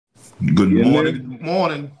Good Yeah, morning. man. Good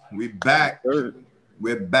morning. We're back.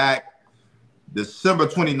 We're back. December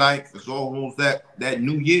 29th. It's almost that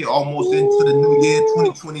new year, almost into the new year,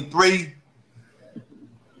 2023.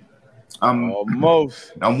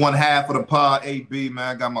 Almost. I'm one half of the pod, AB,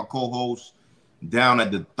 man. I got my co-host down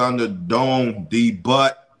at the Thunderdome, D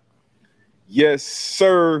Butt. Yes,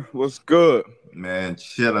 sir. What's good? Man,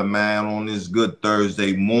 chilling, man, on this good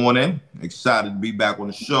Thursday morning. Excited to be back on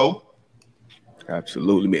the show.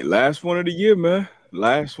 Absolutely, man. Last one of the year, man.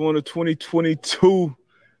 Last one of 2022.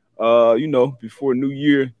 Before New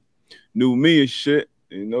Year, new me and shit.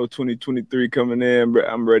 2023 coming in.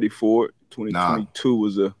 I'm ready for it. 2022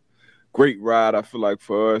 was a great ride, I feel like,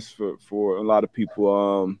 for us, for a lot of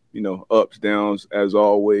people. Ups, downs, as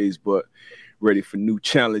always, but ready for new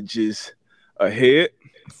challenges ahead.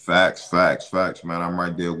 Facts, man. I'm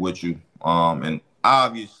right there with you. And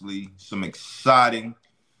obviously some exciting,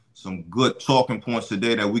 some good talking points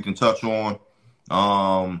today that we can touch on.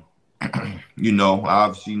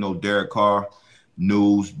 Obviously, Derek Carr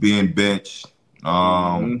news being benched.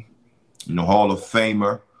 Hall of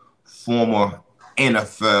Famer, former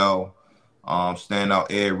NFL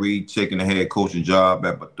standout Ed Reed taking the head coaching job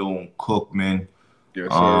at Bethune-Cookman.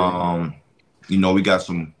 Yes, sir. We got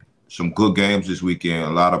some good games this weekend.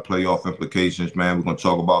 A lot of playoff implications, man. We're gonna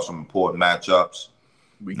talk about some important matchups.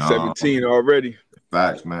 Week 17 already.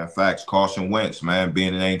 Facts, man. Facts. Carson Wentz, man,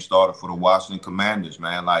 being the name starter for the Washington Commanders,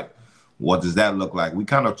 man. Like, what does that look like? We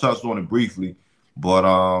kind of touched on it briefly, but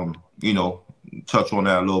touch on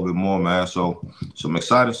that a little bit more, man. So some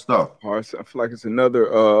exciting stuff. I feel like it's another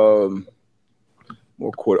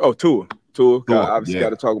more quarter. Oh, Tua. Obviously,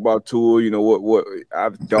 got to talk about Tua. What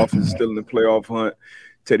Dolphins still in the playoff hunt.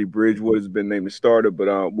 Teddy Bridgewater has been named the starter,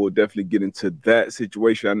 but we'll definitely get into that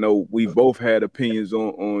situation. I know we both had opinions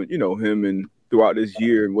on him and throughout this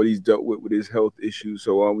year and what he's dealt with his health issues.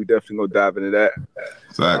 So we definitely gonna dive into that.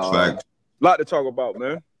 Facts. A lot to talk about,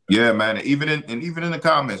 man. Yeah, man. Even in the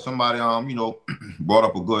comments, somebody brought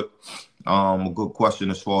up a good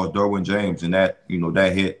question as far as Derwin James and that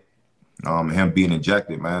that hit, him being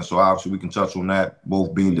injected, man. So obviously we can touch on that,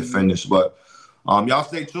 both being defenders, but. Y'all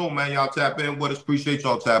stay tuned, man. Y'all tap in with us. Appreciate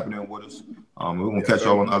y'all tapping in with us. We're gonna catch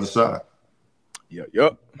y'all on the other side.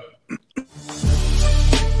 Yep.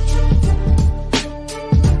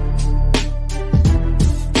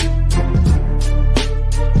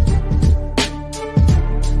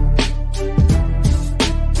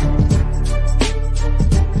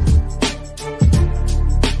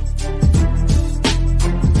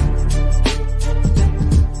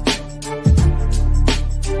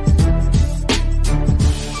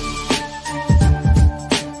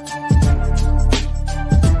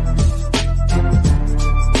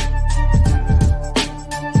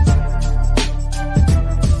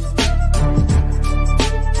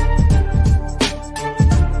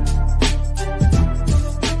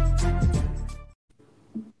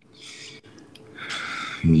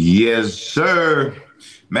 Yes, sir.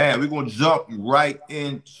 Man, we're going to jump right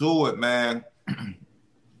into it, man.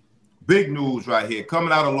 Big news right here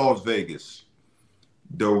coming out of Las Vegas.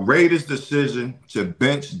 The Raiders' decision to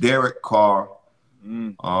bench Derek Carr.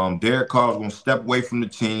 Derek Carr is going to step away from the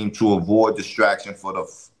team to avoid distraction for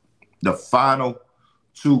the final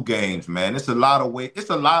two games, man. It's a lot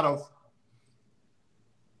of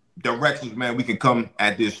directions, man, we can come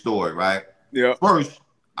at this story, right? Yeah. First,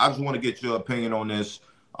 I just want to get your opinion on this.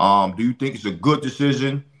 Do you think it's a good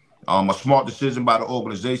decision, a smart decision by the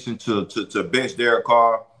organization to bench Derek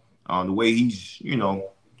Carr, the way he's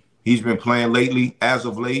been playing lately, as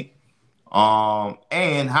of late?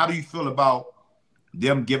 And how do you feel about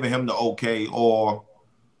them giving him the okay, or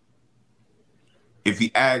if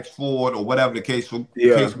he asks for it, or whatever the case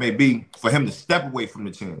may be, for him to step away from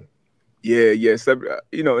the team? Yeah.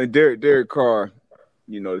 And Derek Carr,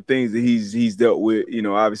 the things that he's dealt with,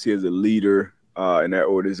 obviously as a leader in that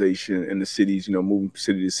organization, in the cities, moving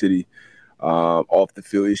city to city, off the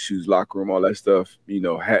field issues, locker room, all that stuff,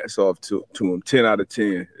 hats off to him. 10 out of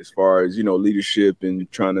 10 as far as, leadership and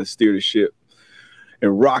trying to steer the ship in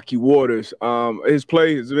rocky waters. His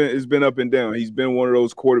play has been up and down. He's been one of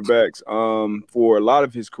those quarterbacks for a lot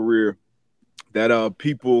of his career that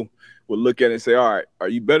people will look at it and say, all right, are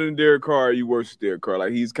you better than Derek Carr? Or are you worse than Derek Carr?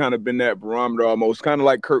 Like, he's kind of been that barometer almost, kind of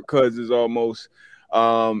like Kirk Cousins almost,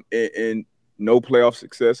 and no playoff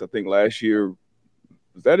success. I think last year,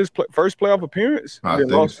 was that his first playoff appearance?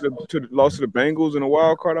 Lost to the Bengals in a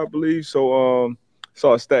wild card, I believe. So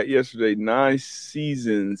saw a stat yesterday, 9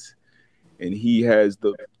 seasons and he has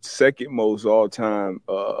the second most all-time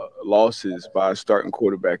losses by a starting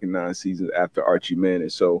quarterback in 9 seasons after Archie Manning.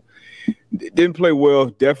 So didn't play well,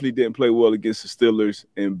 definitely didn't play well against the Steelers.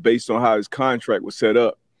 And based on how his contract was set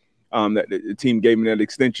up, that the team gave him that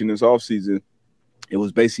extension this offseason, it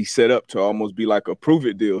was basically set up to almost be like a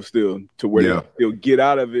prove-it deal still, to where they'll get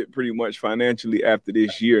out of it pretty much financially after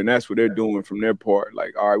this year. And that's what they're doing from their part.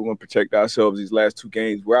 Like, all right, we want to protect ourselves these last 2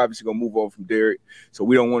 games. We're obviously going to move on from Derek, so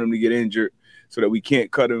we don't want him to get injured so that we can't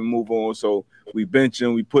cut him and move on. So we bench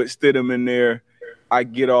him. We put Stidham in there. I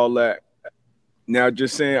get all that. Now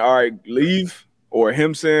just saying, all right, leave, or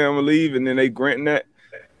him saying I'm going to leave, and then they granting that,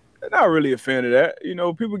 not really a fan of that. You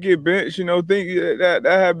know, people get benched, you know, think that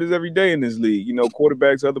happens every day in this league. You know,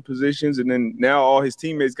 quarterbacks, other positions, and then now all his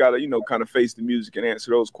teammates got to, you know, kind of face the music and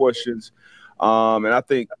answer those questions. And I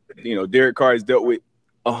think, you know, Derek Carr has dealt with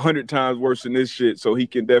 100 times worse than this shit, so he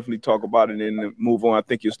can definitely talk about it and then move on. I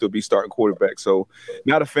think he'll still be starting quarterback. So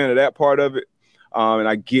not a fan of that part of it. And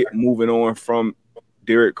I get moving on from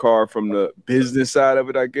Derek Carr from the business side of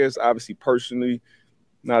it, I guess. Obviously, personally,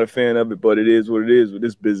 not a fan of it, but it is what it is with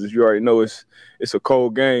this business. You already know it's a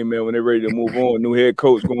cold game, man, when they're ready to move on. New head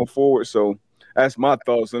coach going forward. So that's my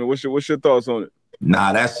thoughts on it. What's your thoughts on it?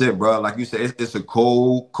 Nah, that's it, bro. Like you said, it's a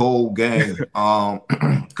cold game.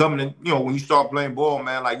 Coming in, you know, when you start playing ball,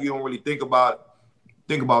 man, like you don't really think about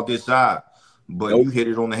this side. But You hit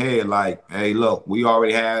it on the head. Like, hey, look, we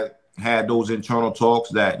already had those internal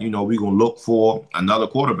talks that, you know, we're gonna look for another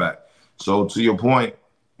quarterback. So to your point,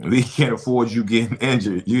 we can't afford you getting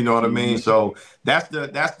injured. You know what I mean? So that's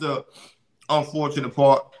the unfortunate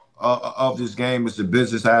part of this game, is the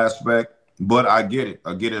business aspect. But I get it.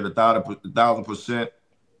 I get it 1,000%.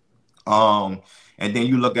 And then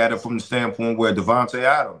you look at it from the standpoint where Devontae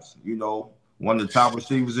Adams, you know, one of the top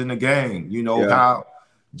receivers in the game, you know, how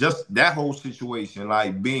just that whole situation,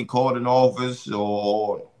 like being called in office,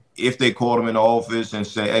 or if they called him in the office and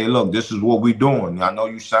say, hey, look, this is what we're doing. I know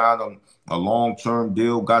you signed a long-term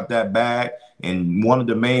deal, got that bag. And one of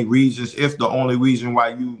the main reasons, if the only reason why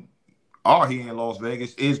you are here in Las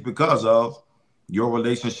Vegas, is because of your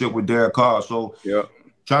relationship with Derek Carr. So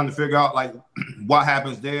trying to figure out, like, what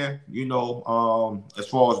happens there, you know, as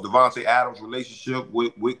far as Devontae Adams' relationship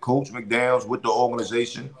with Coach McDaniels, with the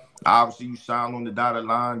organization. Obviously, you signed on the dotted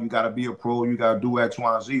line. You got to be a pro. You got to do X,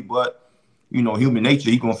 Y, and Z. But, you know, human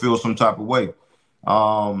nature, he going to feel some type of way.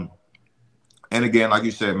 And again, like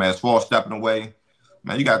you said, man, as far as stepping away,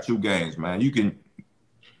 man, you got 2 games, man.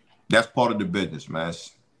 That's part of the business, man.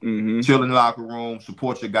 Chill in the locker room,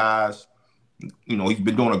 support your guys. You know, he's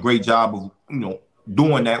been doing a great job of, you know,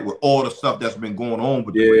 doing that with all the stuff that's been going on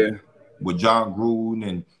with John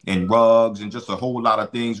Gruden and Ruggs, and just a whole lot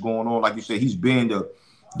of things going on. Like you said, he's been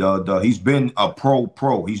he's been a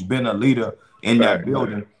pro. He's been a leader in that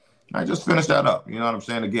building. I just finished that up. You know what I'm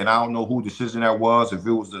saying? Again, I don't know who decision that was, if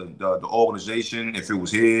it was the organization, if it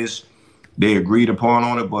was his, they agreed upon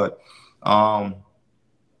on it, but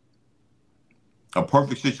a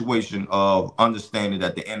perfect situation of understanding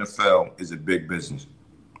that the NFL is a big business.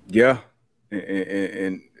 Yeah,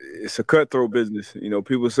 and it's a cutthroat business. You know,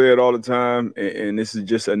 people say it all the time, and this is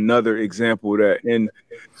just another example of that. And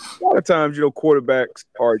a lot of times, you know, quarterbacks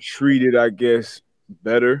are treated, I guess,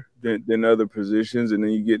 better than other positions, and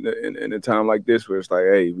then you get in a time like this where it's like,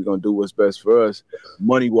 hey, we're gonna do what's best for us,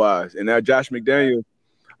 money wise. And now Josh McDaniels,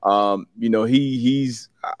 you know, he's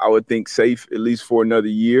I would think safe at least for another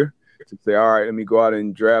year to say, all right, let me go out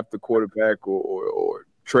and draft the quarterback or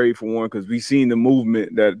trade for one, because we've seen the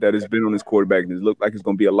movement that has been on this quarterback, and it looked like it's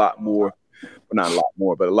going to be a lot more, well, not a lot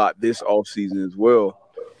more, but a lot this offseason as well.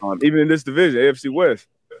 Even in this division, AFC West,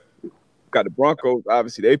 got the Broncos.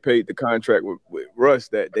 Obviously, they paid the contract with Russ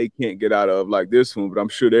that they can't get out of like this one, but I'm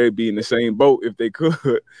sure they'd be in the same boat if they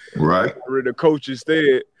could. Right. The coach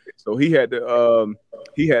instead, so he had to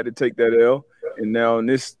take that L. And now in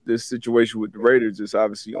this situation with the Raiders, it's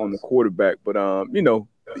obviously on the quarterback. But you know,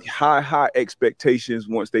 high expectations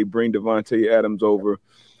once they bring Devontae Adams over,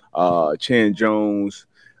 Chan Jones,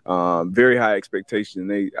 very high expectations.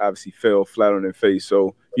 They obviously fell flat on their face.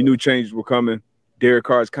 So you knew changes were coming. Derek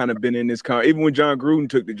Carr's kind of been in this even when John Gruden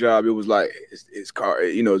took the job, it was like, is Carr,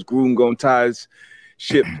 you know, is Gruden gonna tie his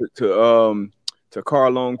ship to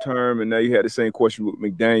Carr long term? And now you had the same question with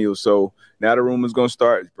McDaniels. So now the rumor's gonna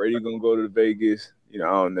start. Is Brady gonna go to Vegas? You know,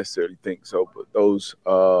 I don't necessarily think so, but those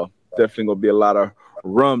definitely gonna be a lot of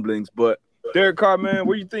rumblings. But Derek Carr, man,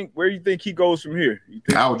 where you think he goes from here?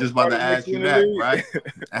 I was just about to ask you that, right?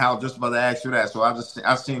 I was just about to ask you that. So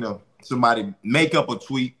I seen somebody make up a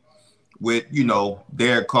tweet with, you know,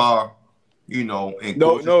 Derek Carr, and No,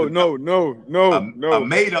 coaches no, no, no, no, a no.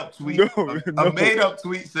 made up tweet, a made up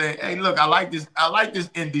tweet saying, "Hey, look, I like this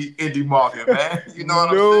indie market, man." You know what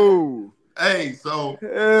I'm saying? Hey, so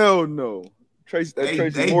hell no. Tracy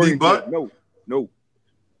Morgan D-Butt. no, no,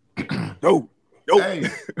 no. Hey,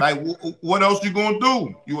 like, what else you gonna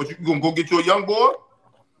do? You gonna go get you a young boy?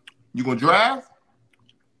 You gonna draft?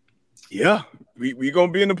 Yeah, we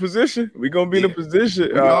gonna be in a position. We gonna be in a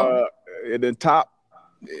position. At the top,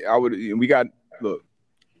 we got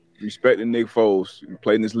respecting Nick Foles.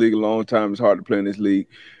 Played in this league a long time. It's hard to play in this league.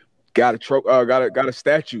 Got a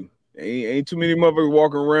statue. Ain't too many motherfuckers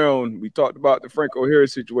walking around. We talked about the Franco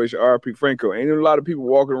Harris situation, RP Franco. Ain't a lot of people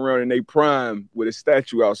walking around in their prime with a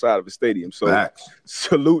statue outside of a stadium. So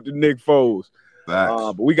salute to Nick Foles.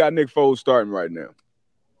 But we got Nick Foles starting right now.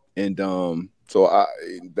 And so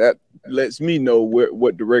that lets me know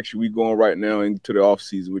what direction we going right now into the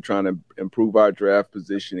offseason. We're trying to improve our draft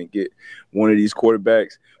position and get one of these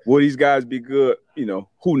quarterbacks. Will these guys be good?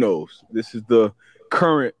 Who knows? This is the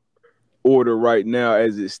current order right now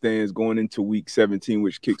as it stands going into week 17,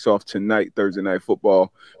 which kicks off tonight, Thursday Night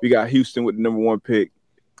Football. We got Houston with the number 1 pick,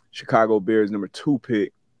 Chicago Bears number 2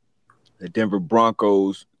 pick, the Denver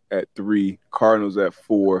Broncos at 3, Cardinals at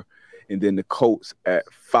 4, and then the Colts at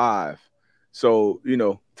 5. So,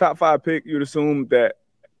 top 5 pick, you'd assume that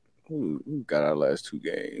who got our last 2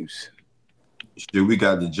 games? We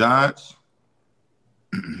got the Giants.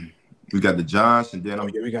 We got the Giants, and then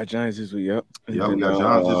we got Giants this week. Yep. We got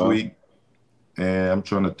Giants this week. And I'm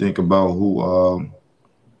trying to think about who our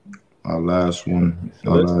last one.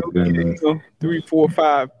 So 3, 4,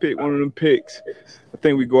 5 pick one of them picks. I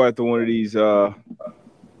think we go after one of these. Then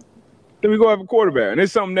we go after a quarterback, and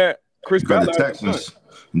it's something that Chris got the Texans.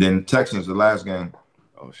 And then Texans the last game.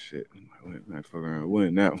 Oh shit! I fucking around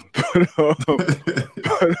winning that one.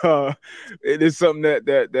 but it is something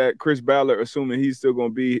that Chris Ballard, assuming he's still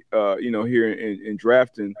going to be, here in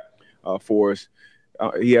drafting for us.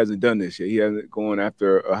 He hasn't done this yet. He hasn't gone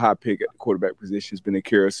after a high pick at the quarterback position. It's been a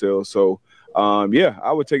carousel. So,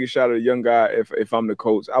 I would take a shot at a young guy if I'm the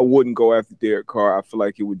coach. I wouldn't go after Derek Carr. I feel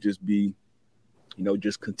like it would just be,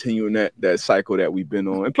 just continuing that cycle that we've been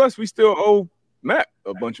on. And plus, we still owe Matt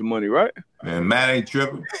a bunch of money, right? Man, Matt ain't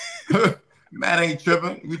tripping. Matt ain't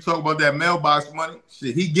tripping. We talk about that mailbox money.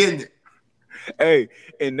 Shit, he getting it. Hey,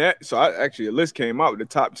 a list came out with the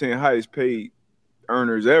top 10 highest paid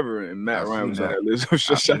earners ever, and Matt Ryan was on that list.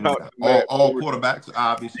 So shout out to Matt. All quarterbacks,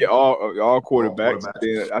 obviously. Yeah, all quarterbacks.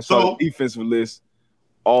 Then I saw the defensive list,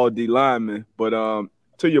 all D linemen. But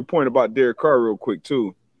to your point about Derek Carr, real quick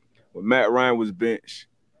too, when Matt Ryan was benched,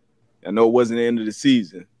 I know it wasn't the end of the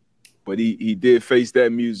season, but he did face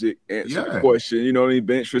that music, answer the question. He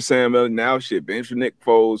benched for Sam Elliott, now bench for Nick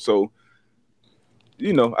Foles. So,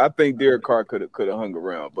 I think Derek Carr could have hung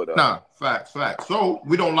around. But facts. So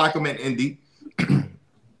we don't like him in Indy.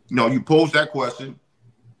 You pose that question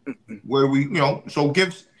where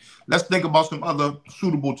let's think about some other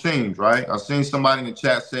suitable teams, right? I seen somebody in the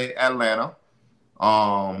chat say Atlanta.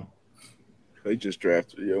 They just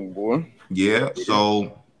drafted a young boy. Yeah,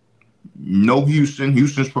 so no Houston.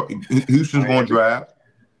 Houston's going to draft.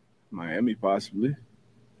 Miami possibly.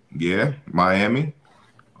 Yeah, Miami.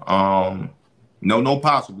 No,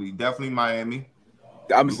 possibly. Definitely Miami.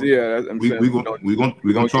 We're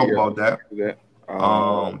gonna talk about that.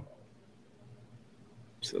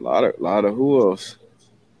 It's a lot of who else?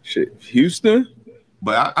 Shit, Houston.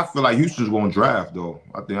 But I feel like Houston's going to draft though.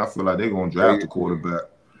 I feel like they're going to draft the quarterback.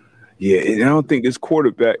 Yeah, and I don't think this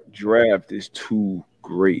quarterback draft is too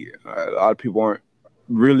great. A lot of people aren't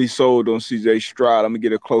really sold on CJ Stroud. I'm gonna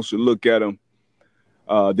get a closer look at him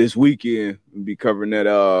this weekend and be covering that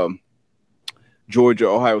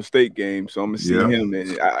Georgia-Ohio State game. So I'm gonna see him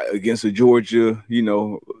against a Georgia,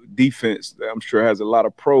 defense that I'm sure has a lot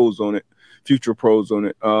of future pros on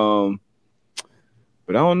it.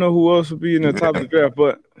 But I don't know who else would be in the top of the draft.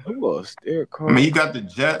 But who else? Derek Carr. I mean, you got the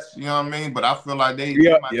Jets. You know what I mean? But I feel like they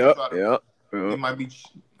might be.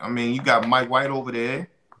 I mean, you got Mike White over there.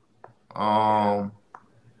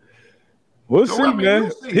 We'll see, man.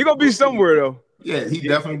 We'll see. He gonna be somewhere though. Yeah, he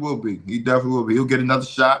definitely will be. He'll get another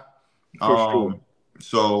shot. For sure.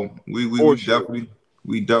 So we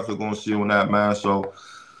definitely gonna see on that, man. So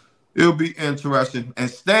it'll be interesting. And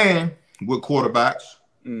staying with quarterbacks,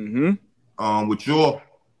 with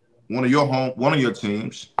one of your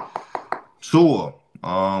teams, Tua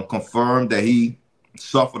confirmed that he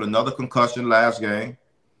suffered another concussion last game.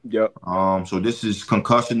 Yep. So this is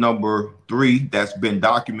concussion number 3 that's been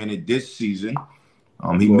documented this season.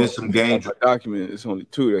 He missed some games. Documented. It's only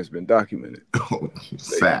 2 that's been documented.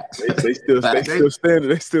 Facts. They still standing.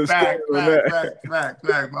 They still standing on that. Fact.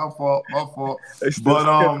 My fault. They still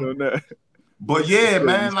standing on that. But yeah,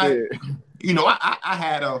 man, like I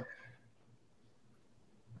had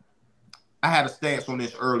a stance on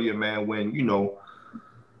this earlier, man. When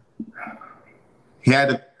he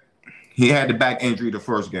had the back injury the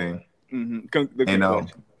first game, and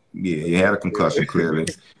he had a concussion clearly,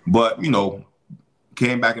 but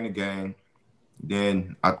came back in the game.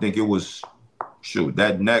 Then I think it was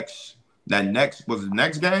that next was the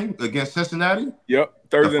next game against Cincinnati. Yep,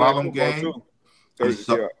 Thursday the following game.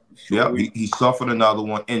 He suffered another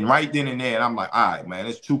one, and right then and there, and I'm like, all right, man,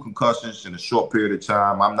 it's 2 concussions in a short period of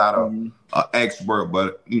time. I'm not an expert,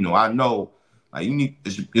 but I know like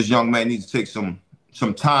this young man needs to take some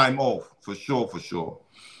time off for sure.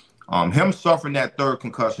 Him suffering that 3rd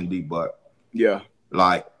concussion, but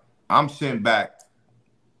like I'm sitting back.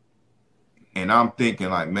 And I'm thinking,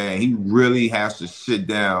 like, man, he really has to sit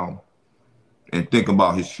down and think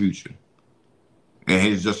about his future and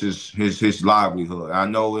his livelihood. I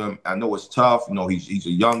know him. I know it's tough. He's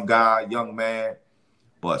a young guy, young man,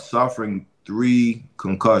 but suffering 3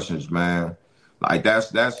 concussions, man, like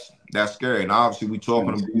that's scary. And obviously, we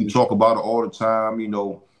talk about it all the time.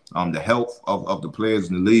 The health of the players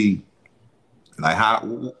in the league, like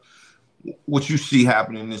what you see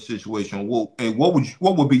happening in this situation, and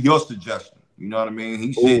what would be your suggestion? You know what I mean?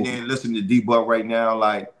 He's sitting there and listening to D-Buck right now.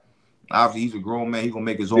 Like, obviously, he's a grown man. He's gonna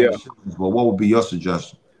make his own decisions. But what would be your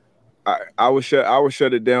suggestion? I would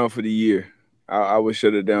shut it down for the year. I would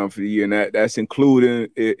shut it down for the year, and that's including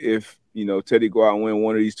if Teddy go out and win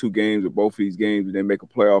one of these 2 games or both of these games, and they make a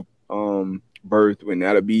playoff berth. And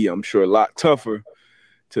that'll be, I'm sure, a lot tougher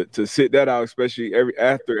to sit that out, especially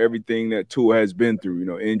after everything that Tua has been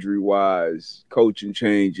through. Injury wise, coaching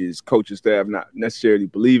changes, coaching staff not necessarily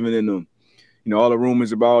believing in them. All the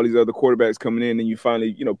rumors about all these other quarterbacks coming in, and you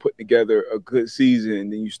finally, put together a good season,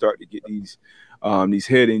 and then you start to get these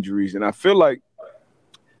head injuries. And I feel like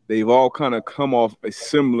they've all kind of come off a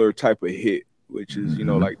similar type of hit, which is,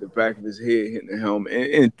 like the back of his head hitting the helmet.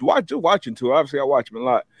 And watching too, obviously I watch him a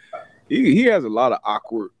lot. He has a lot of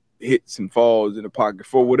awkward hits and falls in the pocket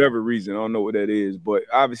for whatever reason. I don't know what that is, but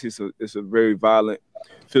obviously it's a very violent,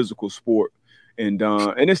 physical sport. And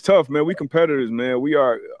it's tough, man. We competitors, man. We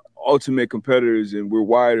are ultimate competitors, and we're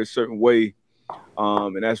wired a certain way,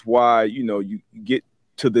 and that's why you get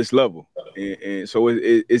to this level, and so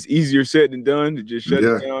it's easier said than done to just shut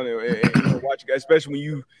it down and watch it, especially when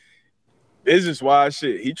you business wise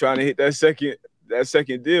shit. He trying to hit that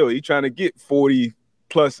second deal. He trying to get 40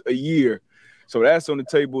 plus a year, so that's on the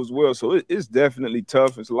table as well. So it's definitely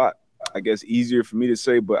tough. It's a lot, I guess, easier for me to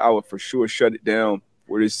say, but I would for sure shut it down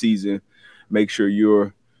for this season. Make sure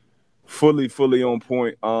you're fully on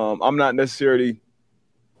point. I'm not necessarily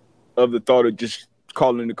of the thought of just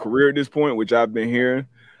calling it a career at this point, which I've been hearing,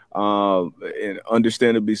 and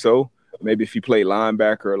understandably so. Maybe if you play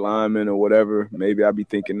linebacker or lineman or whatever, maybe I'd be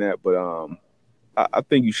thinking that. But I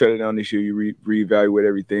think you shut it down this year. You reevaluate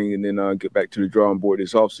everything, and then get back to the drawing board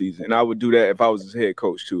this offseason. And I would do that if I was his head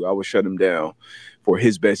coach too. I would shut him down for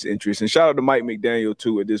his best interest. And shout out to Mike McDaniel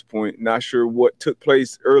too at this point. Not sure what took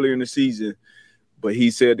place earlier in the season, but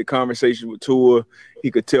he said the conversation with Tua,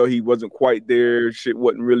 he could tell he wasn't quite there. Shit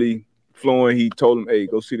wasn't really flowing. He told him, hey,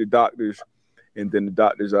 go see the doctors. And then the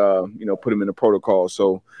doctors, put him in the protocol.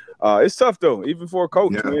 So it's tough, though, even for a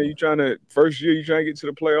coach, man. First year, you trying to get to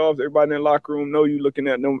the playoffs. Everybody in the locker room know you looking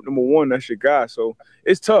at number 1. That's your guy. So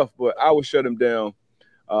it's tough, but I would shut him down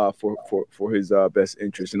for his best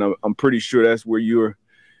interest. And I'm pretty sure that's where you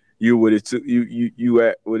with it too. You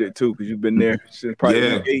at with it too, because you've been there since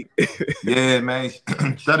probably 8. Yeah, man.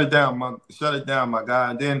 Shut it down, my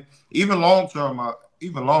guy. And then even long term, I'm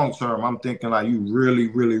thinking like you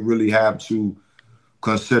really have to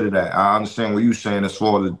consider that. I understand what you're saying as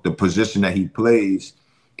far as the position that he plays,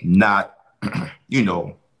 not I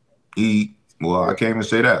can't even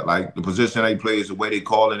say that. Like the position that he plays, the way they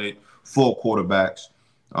calling it, full quarterbacks.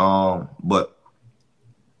 But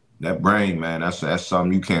that brain, man, that's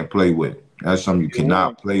something you can't play with. That's something you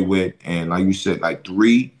cannot play with. And like you said, like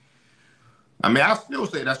 3. I mean, I still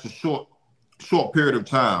say that's a short period of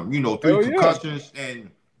time. 3 concussions and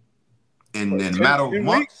matter of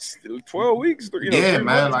months. 12 weeks. Man,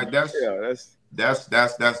 months. Like that's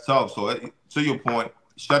tough. So to your point,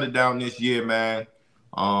 shut it down this year, man.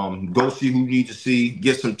 Go see who you need to see,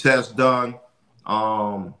 get some tests done.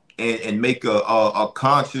 And make a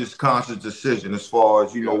conscious decision as far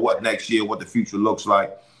as what next year, what the future looks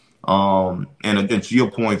like. And to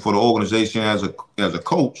your point, for the organization as a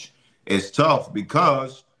coach, it's tough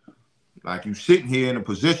because like you sitting here in a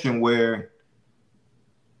position where,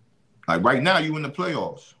 like right now, you in the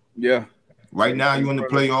playoffs. Yeah. Right now, you in the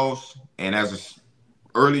playoffs, and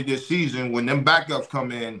early this season, when them backups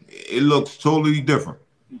come in, it looks totally different.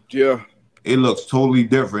 Yeah. It looks totally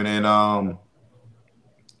different, and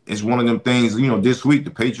it's one of them things. This week the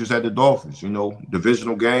Patriots had the Dolphins.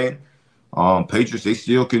 Divisional game. Patriots, they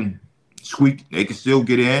still can squeak. They can still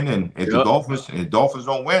get in, and if the Dolphins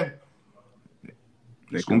don't win,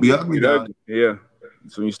 it's gonna be ugly. Yeah.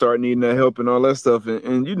 So you start needing that help and all that stuff,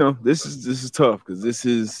 and this is tough because this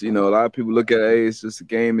is a lot of people look at it, hey, it's just a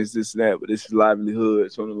game, it's this and that, but this is livelihood.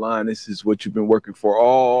 It's on the line. This is what you've been working for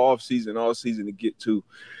all season to get to.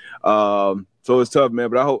 So it's tough, man.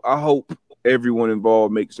 But I hope everyone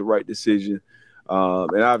involved makes the right decision.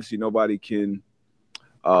 And obviously nobody can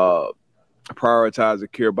prioritize or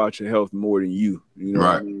care about your health more than you. You know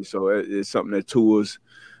right. what I mean? So it's something that Tua's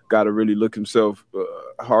got to really look himself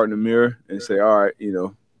hard in the mirror and say, all right,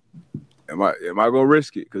 am I gonna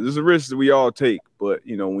risk it? Because it's a risk that we all take. But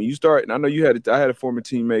when you start, and I know I had a former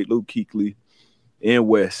teammate, Luke Kuechly, and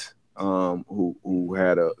Wes, who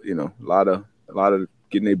had a lot of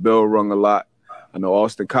getting their bell rung a lot. I know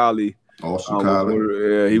Austin Collie. He was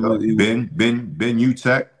Ben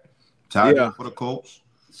Utech, tied in for the Colts.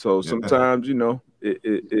 So sometimes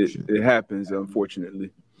it happens,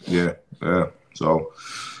 unfortunately. Yeah. So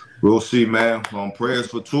we'll see, man. Prayers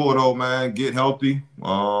for Tua though, man. Get healthy.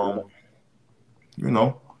 So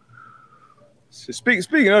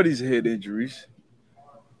speaking of these head injuries,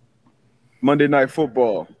 Monday Night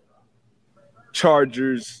Football,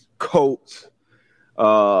 Chargers, Colts.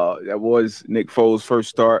 That was Nick Foles' first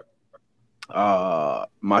start.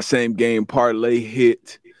 My same game parlay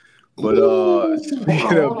hit. But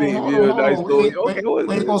speaking of being nice little, we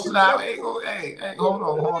ain't gonna slide. Hey, hold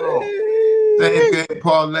on. Same game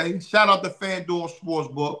parlay. Shout out to FanDuel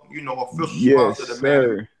Sportsbook. Official sponsor of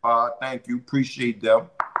the Man. Thank you, appreciate them.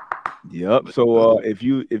 Yep. So if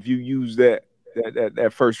you use that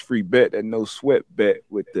first free bet, that no sweat bet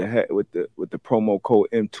with the promo code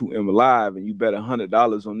M2M Live, and you bet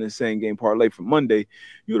 $100 on this same game parlay for Monday,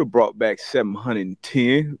 you would have brought back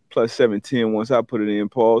 $710 plus $710 once I put it in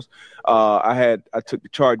pause. I took the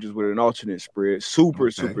Chargers with an alternate spread, super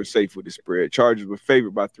safe with the spread. Chargers were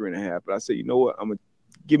favored by 3.5, but I said, you know what, I'm gonna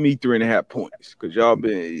give me 3.5 points because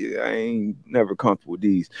I ain't never comfortable with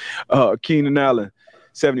these. Keenan Allen,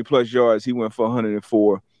 70 plus yards, he went for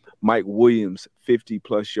 104. Mike Williams,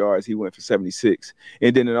 50-plus yards. He went for 76.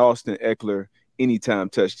 And then an Austin Eckler anytime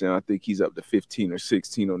touchdown. I think he's up to 15 or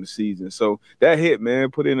 16 on the season. So that hit,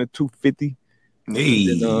 man. Put in a 250.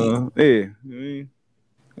 Hey.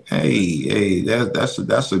 Hey, that's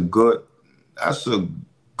a good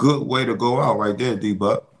way to go out right there,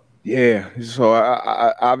 D-Buck. Yeah. So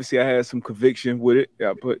I obviously I had some conviction with it.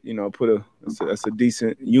 I put that's a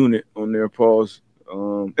decent unit on their pause.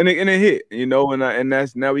 And it hit, and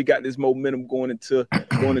that's now we got this momentum going into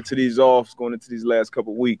these offs, going into these last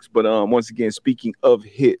couple of weeks. But once again, speaking of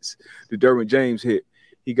hits, the Derwin James hit,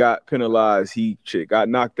 he got penalized. He got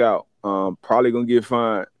knocked out. Probably gonna get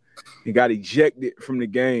fined. He got ejected from the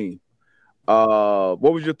game. What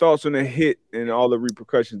was your thoughts on the hit and all the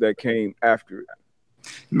repercussions that came after it?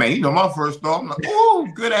 Man, my first thought, I'm like, oh,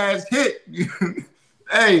 good ass hit.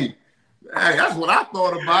 Hey, that's what I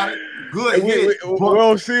thought about it. Good hit. We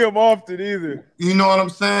don't see him often either. You know what I'm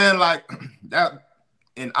saying? Like that,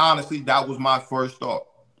 and honestly, that was my first thought.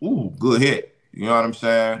 Ooh, good hit. You know what I'm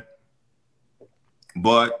saying?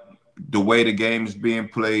 But the way the game is being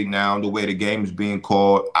played now, the way the game is being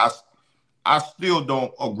called, I still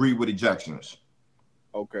don't agree with ejections.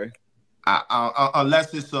 Okay.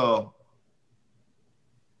 Unless it's a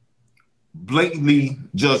blatantly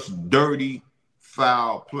just dirty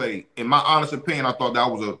foul play. In my honest opinion, I thought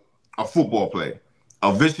that was a football play,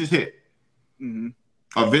 a vicious hit. Mm-hmm.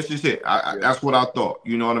 A vicious hit. That's what I thought.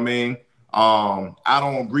 You know what I mean? I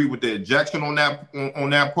don't agree with the ejection on that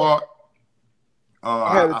part.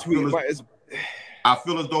 I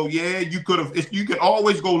feel as though, you could have. You can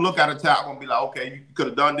always go look at a tackle and be like, okay, you could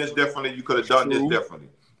have done this differently. You could have done this differently.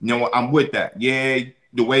 I'm with that. Yeah,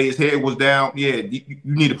 the way his head was down. Yeah, you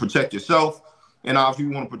need to protect yourself, and obviously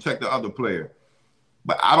you want to protect the other player.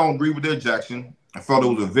 But I don't agree with the ejection. I felt it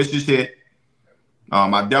was a vicious hit.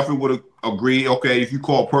 I definitely would have agreed. Okay, if you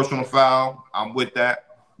call personal foul, I'm with that.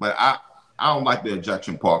 But I don't like the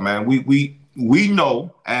ejection part, man. We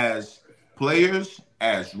know as players,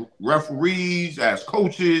 as referees, as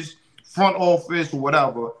coaches, front office, or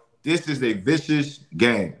whatever, this is a vicious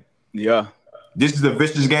game. Yeah. This is a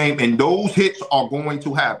vicious game, and those hits are going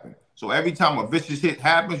to happen. So every time a vicious hit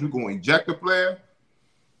happens, we're going to eject the player.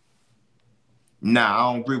 Nah, I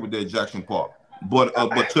don't agree with the ejection part. But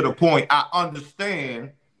to the point, I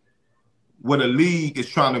understand where the league is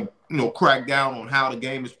trying to, crack down on how the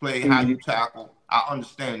game is played, how you tackle. I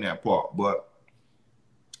understand that part, but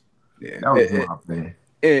that was my opinion.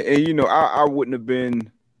 And I wouldn't have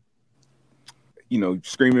been,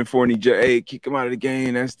 screaming for an ejection. Hey, kick him out of the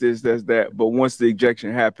game. That's this, that's that. But once the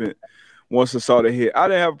ejection happened, once I saw the hit, I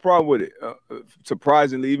didn't have a problem with it.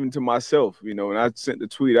 Surprisingly, even to myself, and I sent the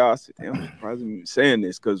tweet out. I said, damn, I'm surprised I'm saying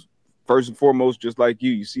this because first and foremost, just like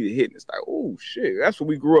you see the hit and it's like, oh shit, that's what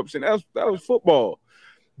we grew up saying. That was football.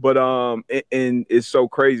 But and it's so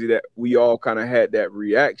crazy that we all kind of had that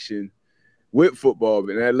reaction with football,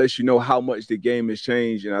 and that lets you know how much the game has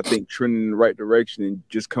changed. And I think trending in the right direction. And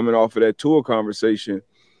just coming off of that tour conversation,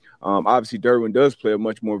 obviously Derwin does play a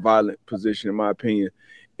much more violent position, in my opinion.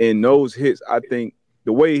 And those hits, I think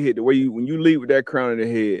the way he hit, when you lead with that crown of the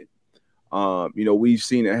head, we've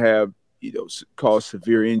seen it have, cause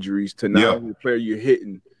severe injuries to not only the player you're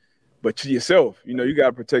hitting, but to yourself. You got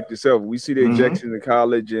to protect yourself. We see the ejection in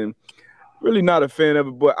college, and really not a fan of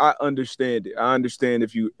it, but I understand it. I understand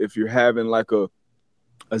if you're having like a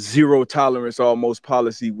zero tolerance almost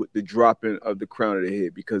policy with the dropping of the crown of the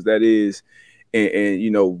head, because that is.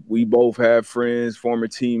 And we both have friends, former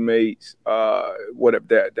teammates, whatever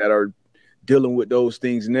that are dealing with those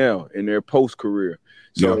things now in their post career.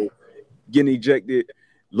 So getting ejected,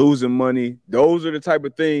 losing money, those are the type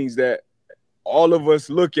of things that all of us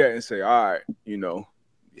look at and say, all right,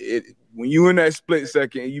 when you in that split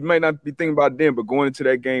second, you might not be thinking about it then, but going into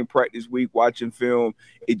that game practice week, watching film,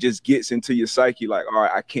 it just gets into your psyche like, all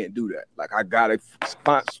right, I can't do that. Like, I got to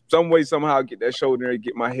some way, somehow get that shoulder and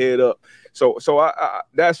get my head up. So I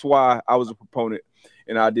that's why I was a proponent,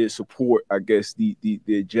 and I did support, I guess, the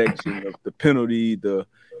ejection of the penalty.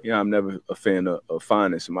 I'm never a fan of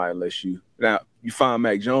finding somebody unless you find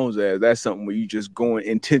Mac Jones as that's something where you just going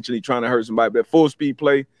intentionally trying to hurt somebody. But full speed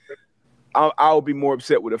play, I'll be more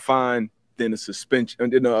upset with a fine than a suspension,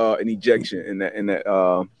 than an ejection in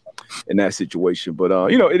that situation. But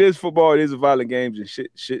it is football. It is a violent game, and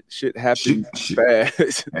shit happens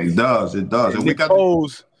fast. It does. And we got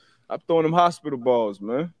Foles, I'm throwing them hospital balls,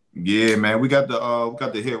 man. Yeah, man. We got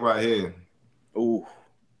the hit right here. Ooh.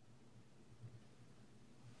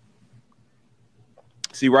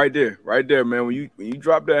 See, right there, man. When you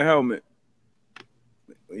drop that helmet,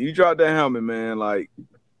 man, like,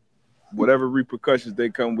 whatever repercussions they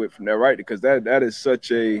come with from that, right? Because that is such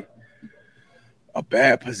a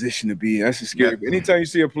bad position to be in. That's a scary. Yeah. Anytime you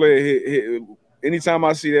see a player hit, anytime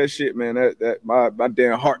I see that shit, man, that my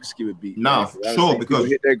damn heart skip a beat. Nah, sure, because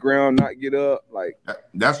hit that ground, not get up, like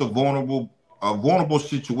that's a vulnerable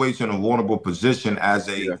situation, a vulnerable position as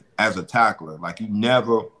a tackler. Like you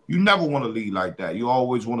never want to lead like that. You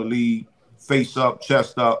always want to lead face up,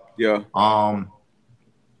 chest up. Yeah.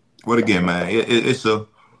 But again, man, it's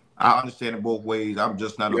I understand it both ways. I'm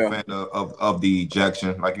just not a fan of the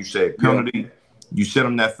ejection. Like you said, penalty. Yeah. You send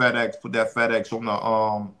them that FedEx, put that FedEx on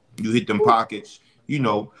the you hit them pockets.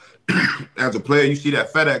 As a player, you see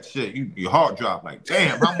that FedEx shit, your heart drop. Like,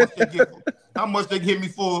 damn, how much they give me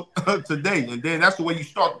for today? And then that's the way you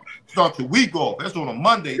start your week off. That's on a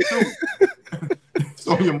Monday too.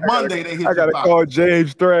 So your Monday they hit. I gotta call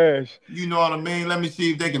James Thrash. You know what I mean? Let me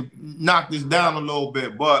see if they can knock this down a little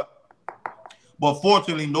bit, but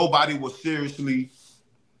fortunately, nobody was seriously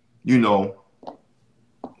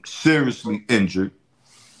injured.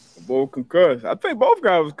 Both concussed. I think both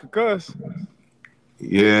guys was concussed.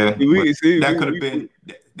 Yeah, that could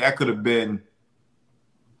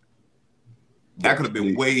have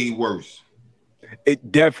been way worse.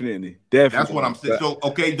 It definitely. That's what I'm saying. So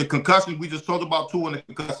okay, the concussions we just talked about two, and the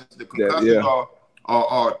concussions. The concussions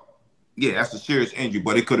are that's a serious injury,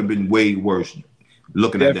 but it could have been way worse.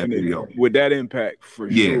 Looking at that video with that impact, for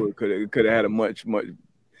sure, could have had a much.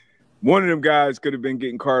 One of them guys could have been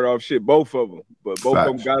getting carted off. Shit, both of them, but both of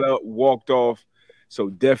them got up, walked off. So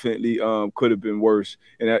definitely could have been worse.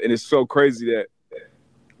 And it's so crazy that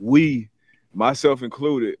we, myself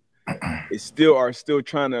included, are still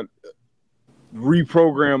trying to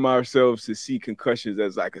reprogram ourselves to see concussions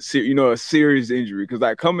as like a serious injury. Because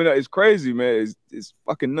like coming up, it's crazy, man. It's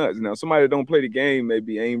fucking nuts. Now somebody that don't play the game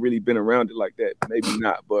maybe ain't really been around it like that. Maybe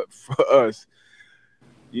not. But for us,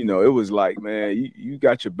 it was like, man, you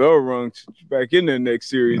got your bell rung back in the next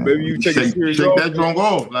series. Maybe you take a series off. That drum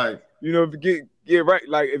off, like get right.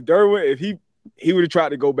 Like if Derwin, if he would have tried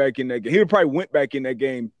to go back in that game, he would probably went back in that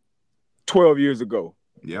game 12 years ago,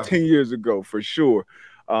 10 years ago for sure.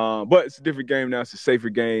 But it's a different game now. It's a safer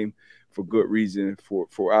game for good reason.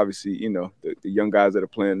 For obviously, the young guys that are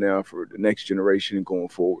playing now for the next generation and going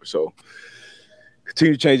forward. So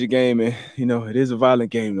continue to change the game, and it is a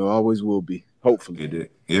violent game, though. Always will be. Hopefully, It is.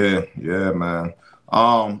 Yeah, man.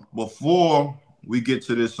 Before we get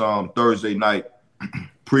to this Thursday night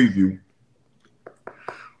preview,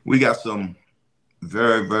 we got some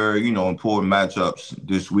very, very important matchups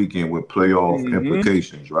this weekend with playoff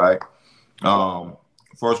implications, right?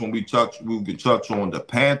 First one we can touch on the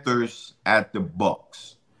Panthers at the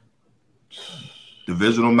Bucks.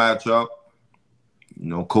 Divisional matchup.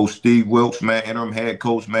 Coach Steve Wilkes, man, interim head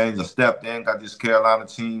coach, man, just stepped in, got this Carolina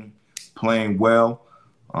team playing well.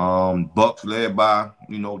 Bucks led by,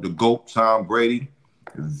 the GOAT, Tom Brady.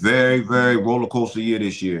 Very, very roller coaster year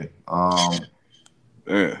this year.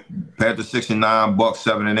 Panthers 6-9, Bucks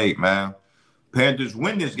 7-8, man. Panthers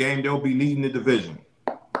win this game, they'll be leading the division.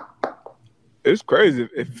 It's crazy.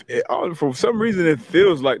 For some reason, it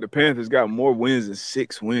feels like the Panthers got more wins than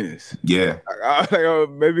 6 wins. Yeah.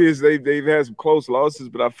 Maybe it's they've had some close losses,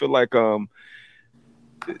 but I feel like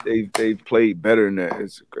they've played better than that.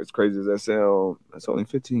 It's as crazy as that sounds. That's only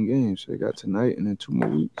 15 games. So they got tonight and then 2 more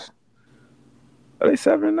weeks. Are they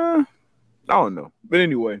 7-9? I don't know. But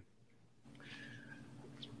anyway,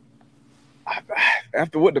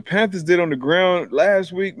 after what the Panthers did on the ground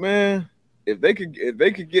last week, man. If they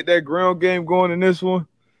could get that ground game going in this one,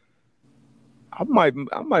 I might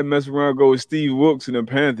mess around and go with Steve Wilkes and the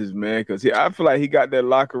Panthers, man, because I feel like he got that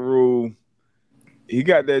locker room, he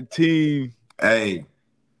got that team. Hey,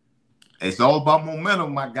 it's all about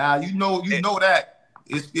momentum, my guy. You know that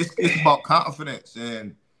it's about confidence,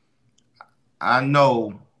 and I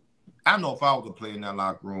know if I was to play in that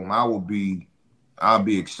locker room, I'll be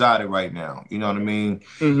excited right now. You know what I mean?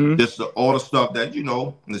 Mm-hmm. Just all the stuff that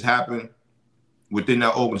has happened within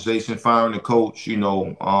that organization, firing the coach,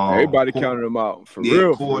 everybody counted him out for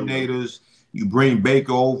real. Coordinators, you bring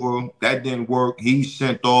Baker over, that didn't work. He's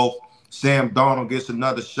sent off. Sam Darnold gets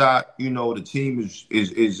another shot. The team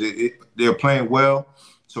is they're playing well.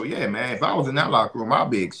 So yeah, man, if I was in that locker room, I'd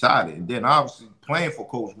be excited. And then obviously playing for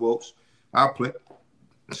Coach Wilkes, I played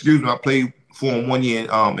for him 1 year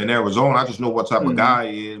in Arizona. I just know what type of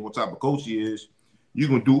guy he is, what type of coach he is. You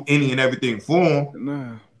can do any and everything for him.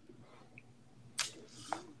 Nah.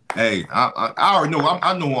 Hey, I already know.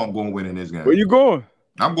 I know who I'm going with in this game. Where you going?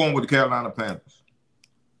 I'm going with the Carolina Panthers.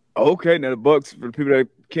 Okay, now the Bucks, for the people that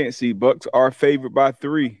can't see, Bucks are favored by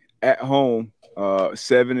 3 at home,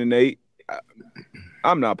 7-8.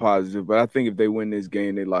 I'm not positive, but I think if they win this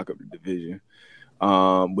game, they lock up the division,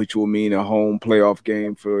 which will mean a home playoff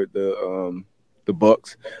game for the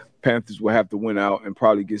Bucks. Panthers will have to win out and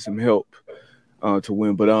probably get some help to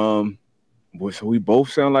win, but so we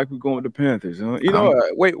both sound like we're going with the Panthers, huh?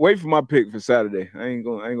 Wait for my pick for Saturday. I ain't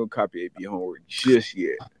gonna copy AP homework just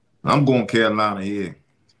yet. I'm going Carolina here.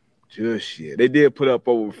 Just yet. They did put up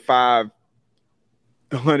over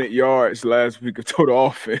 500 yards last week of total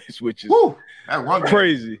offense, which is that run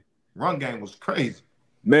crazy. Run game was crazy.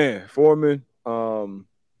 Man, Foreman. What's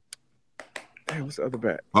the other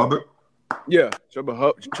back? Hubbard. Yeah, Chuba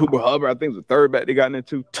Hubbard, I think it was the third back they got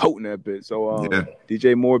into, toting that bit. So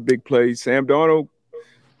DJ Moore, big play. Sam Darnold,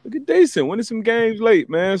 look at Dayson, winning some games late,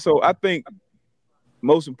 man. So I think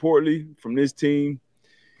most importantly from this team,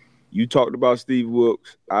 you talked about Steve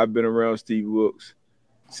Wilkes. I've been around Steve Wilkes.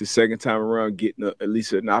 It's his second time around getting at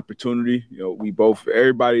least an opportunity.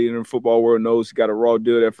 Everybody in the football world knows he got a raw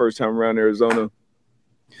deal that first time around Arizona.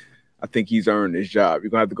 I think he's earned his job. You're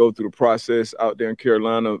going to have to go through the process out there in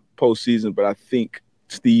Carolina postseason, but I think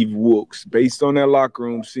Steve Wilkes, based on that locker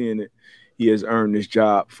room, seeing it, he has earned this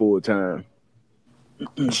job full time.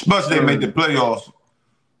 Especially they made the playoffs.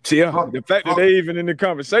 Yeah, the fact that they even in the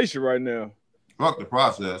conversation right now. Fuck the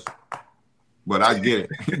process. But I get it.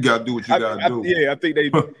 You got to do what you got to do. Yeah, I think they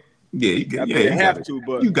they have to,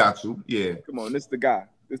 but you got to. Yeah. Come on, this the guy.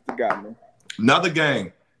 Man. Another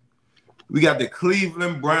game. We got the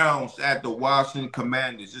Cleveland Browns at the Washington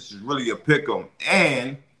Commanders. This is really a pick 'em.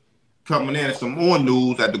 And coming in some more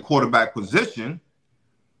news at the quarterback position,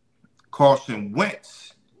 Carson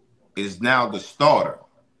Wentz is now the starter.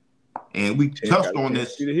 And we touched on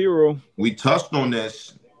this. The hero. We touched on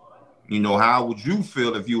this. How would you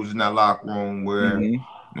feel if you was in that locker room where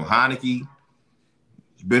Heineke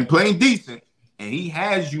has been playing decent and he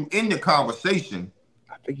has you in the conversation?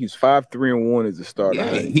 I think he's 5-3-1 as a starter.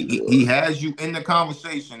 Yeah, he has you in the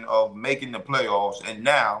conversation of making the playoffs. And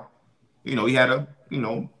now, he had a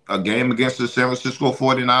game against the San Francisco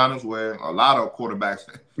 49ers where a lot of quarterbacks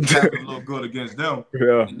got to look good against them.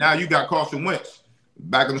 Yeah. And now you got Carson Wentz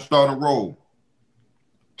back in the starting role.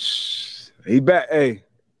 He back. Hey,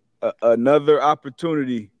 another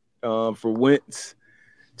opportunity for Wentz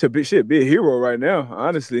to be a hero right now.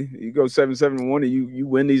 Honestly, you go 7-7-1 and you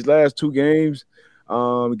win these last 2 games.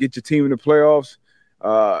 get your team in the playoffs,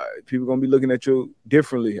 people going to be looking at you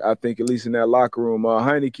differently, I think, at least in that locker room.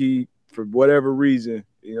 Heineke, for whatever reason,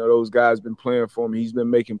 those guys been playing for him. He's been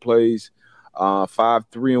making plays.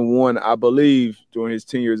 5-3-1, I believe, during his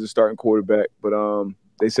tenure as a starting quarterback. But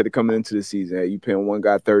they said it coming into the season, hey, you paying one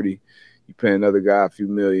guy 30, you paying another guy a few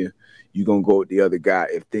million, you're going to go with the other guy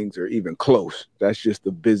if things are even close. That's just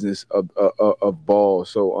the business of ball.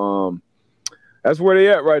 So that's where they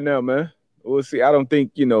at right now, man. We'll see. I don't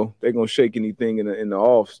think, they're going to shake anything in the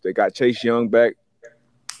offs. They got Chase Young back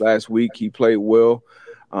last week. He played well.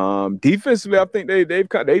 Defensively, I think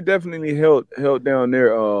they definitely held down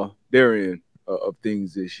their end of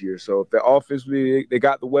things this year. So if the offensively they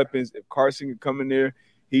got the weapons, if Carson can come in there,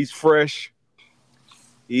 he's fresh.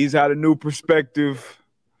 He's had a new perspective.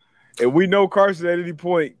 And we know Carson at any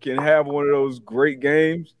point can have one of those great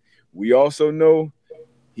games. We also know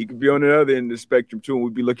he could be on the other end of the spectrum too, and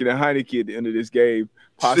we'd be looking at Heineke at the end of this game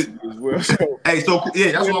possibly as well. So, that's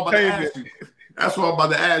what I'm about to ask you. That's what I'm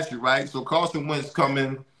about to ask you, right? So Carson Wentz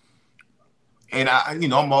coming, and I'm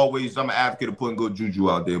an advocate of putting good juju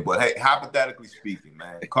out there. But hey, hypothetically speaking,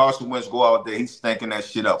 man, Carson Wentz go out there, he's stinking that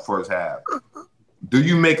shit up first half. Do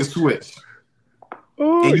you make a switch?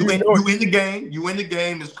 Oh, and you in the game. You in the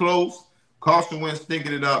game. It's close. Carson Wentz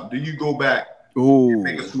stinking it up. Do you go back and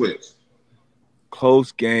make a switch?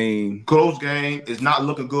 Close game. It's not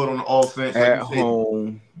looking good on the offense. At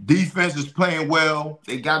home. Defense is playing well.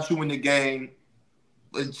 They got you in the game.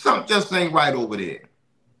 But something just ain't right over there.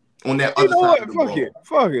 On that other side of the ball.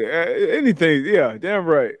 Fuck it. Anything. Yeah, damn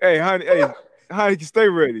right. Hey, Heineke, stay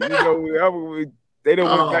ready. They don't went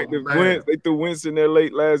back to Wentz. They threw Wentz in there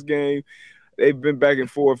late last game. They've been back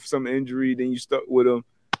and forth for some injury. Then you stuck with them.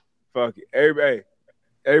 Fuck it.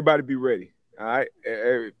 Everybody be ready. All right?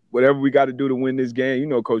 Whatever we got to do to win this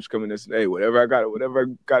game, Coach coming and say, hey, whatever I got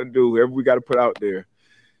to do, whatever we got to put out there,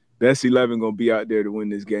 best 11 going to be out there to win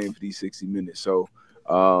this game for these 60 minutes. So,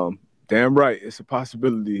 damn right, it's a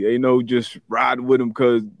possibility. Ain't no just riding with him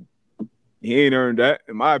because he ain't earned that,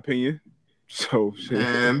 in my opinion. So, shit.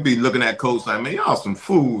 Man, be looking at Coach like, man, y'all some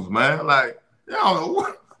fools, man. Like, y'all know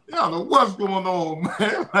what's going on,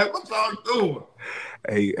 man. Like, what y'all doing?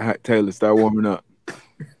 Hey, Taylor, start warming up.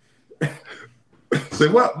 Say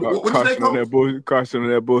what? What you say, Coach? Carson on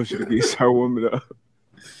that bullshit again. Start warming up.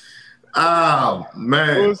 Oh,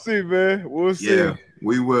 man. We'll see, man. We'll see. Yeah,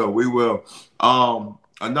 we will.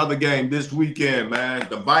 Another game this weekend, man.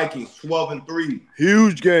 The Vikings 12-3.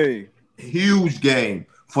 Huge game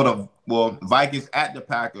For the Vikings at the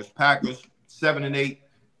Packers. Packers 7-8.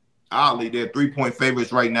 Oddly, they're 3-point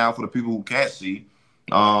favorites right now for the people who can't see.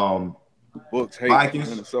 Vikings,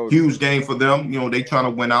 Minnesota. Huge game for them. They trying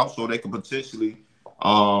to win out so they can potentially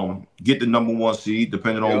get the number 1 seed,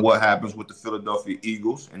 depending on what happens with the Philadelphia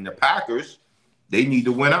Eagles. And the Packers, they need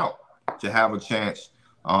to win out to have a chance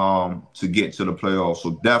to get to the playoffs.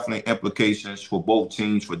 So definitely implications for both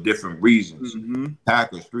teams for different reasons. Mm-hmm.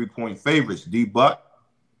 Packers 3-point favorites. D-Butt.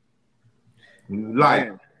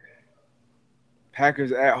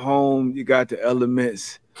 Packers at home, you got the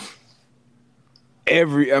elements.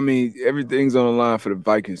 Everything's on the line for the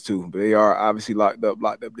Vikings too, but they are obviously locked up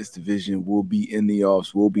this division. Will be in the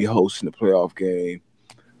offs. Will be hosting the playoff game.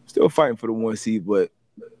 Still fighting for the 1 seed, but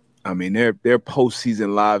their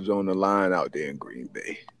postseason lives on the line out there in Green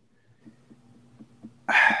Bay.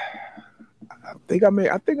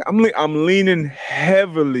 I'm leaning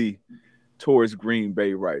heavily towards Green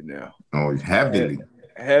Bay right now. Oh, heavily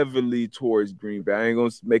towards Green Bay. I ain't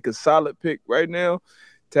gonna make a solid pick right now.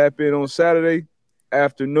 Tap in on Saturday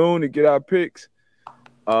afternoon to get our picks.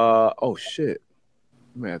 Oh shit,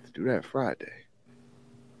 I'm gonna have to do that Friday.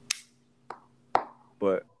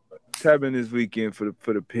 But tap in this weekend for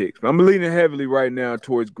the picks. I'm leaning heavily right now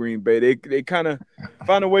towards Green Bay. They kind of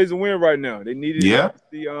finding ways to win right now. They needed. Yeah.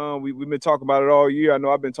 We've been talking about it all year. I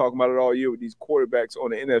know I've been talking about it all year with these quarterbacks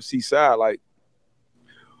on the NFC side. Like,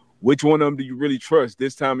 which one of them do you really trust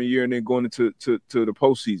this time of year and then going into the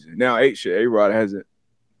postseason? Now, A-Rod hasn't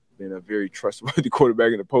been a very trustworthy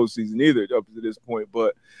quarterback in the postseason either up to this point.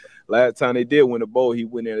 But last time they did win a bowl, he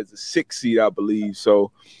went in as a 6th seed, I believe.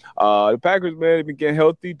 So the Packers, man, have been getting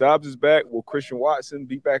healthy. Dobbs is back. Will Christian Watson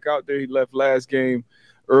be back out there? He left last game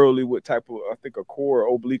early with type of, I think, a core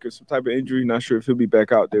or oblique or some type of injury. Not sure if he'll be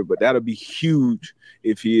back out there, but that'll be huge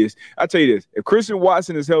if he is. I'll tell you this. If Christian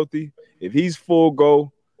Watson is healthy, if he's full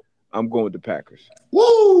go, I'm going with the Packers.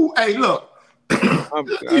 Woo! Hey, look.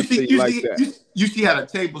 You see how the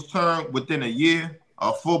tables turn within a year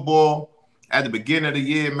of football. At the beginning of the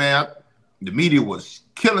year, man, the media was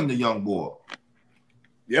killing the young boy.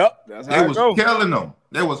 Yep, that's how they was killing them.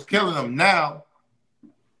 They was killing them. Now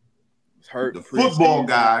hurt. The football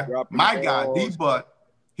guy, dropping my guy, balls. D-Butt,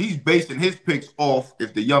 he's basing his picks off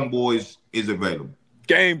if the young boys is available.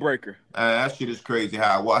 Game breaker. That shit is crazy.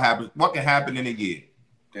 What can happen in a year?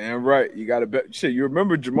 Damn right. You got to bet. Shit, you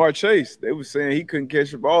remember Jamar Chase? They were saying he couldn't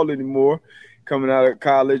catch the ball anymore coming out of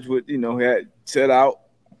college with, he had set out,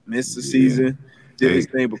 missed the season, did his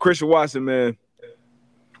thing. But Christian Watson, man,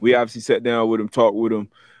 we obviously sat down with him, talked with him.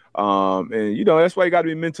 And, that's why you got to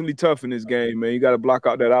be mentally tough in this game, man. You got to block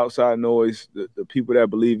out that outside noise, the people that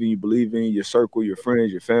believe in your circle, your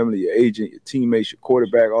friends, your family, your agent, your teammates, your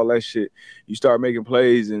quarterback, all that shit. You start making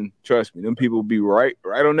plays, and trust me, them people will be right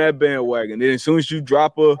on that bandwagon. Then as soon as you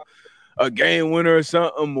drop a game winner or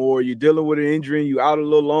something, or you're dealing with an injury and you out a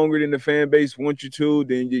little longer than the fan base wants you to,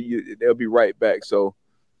 then they'll be right back. So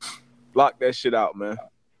block that shit out, man.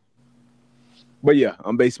 But yeah,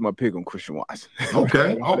 I'm basing my pick on Christian Watson.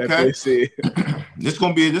 Okay. This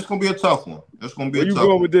gonna be a tough one. Where you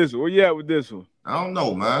going with this one? Where you at with this one? I don't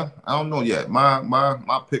know, man. I don't know yet.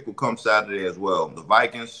 My pick will come Saturday as well. The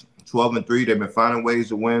Vikings, 12-3. They've been finding ways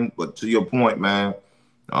to win, but to your point, man,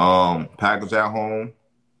 Packers at home.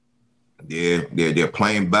 They're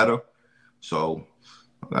playing better. So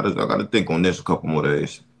I gotta think on this a couple more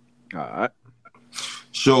days. All right.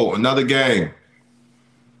 So another game.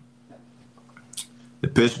 The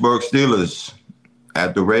Pittsburgh Steelers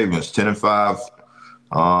at the Ravens, 10-5.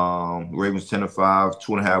 Ravens 10-5,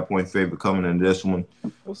 2.5-point favorite coming in this one.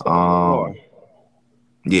 What's up with Lamar?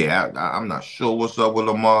 Yeah, I'm not sure what's up with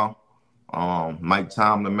Lamar. Mike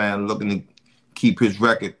Tomlin, man, looking to keep his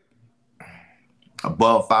record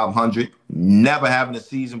above 500. Never having a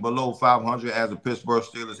season below 500 as a Pittsburgh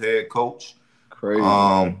Steelers head coach. Crazy.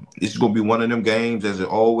 This is going to be one of them games, as it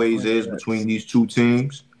always is, between these two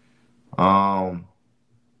teams.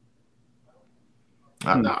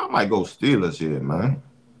 I might go Steelers here, man.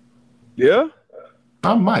 Yeah?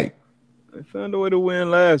 I might. They found a way to win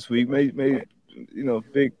last week. Made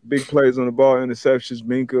big plays on the ball, interceptions,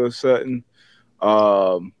 Minka, Sutton,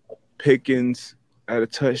 Pickens had a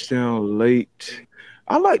touchdown late.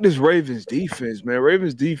 I like this Ravens defense, man.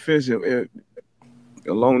 Ravens defense, and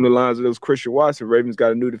along the lines of those Christian Watson, Ravens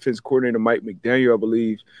got a new defense coordinator, Mike McDaniel, I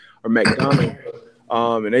believe, or McDonald.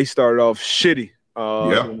 And they started off shitty.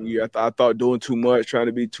 I thought doing too much, trying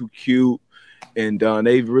to be too cute, and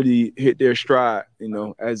they've really hit their stride,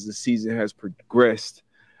 as the season has progressed.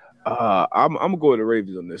 I'm gonna go with the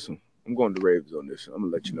Ravens on this one. I'm going to the Ravens on this one. I'm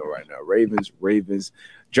gonna let you know right now. Ravens.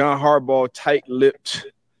 John Harbaugh tight-lipped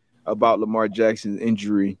about Lamar Jackson's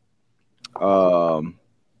injury. So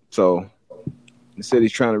he said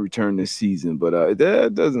he's trying to return this season, but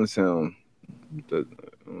that doesn't sound.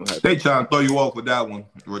 They trying to throw you off with that one.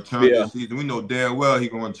 Return this season. We know damn well he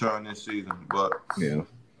gonna return this season, but yeah.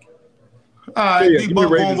 All right, people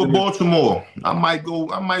going with Baltimore. I might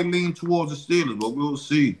lean towards the Steelers, but we'll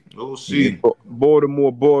see. Yeah.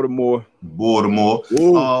 Baltimore.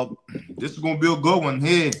 This is gonna be a good one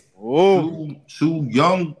here. Two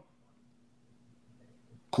young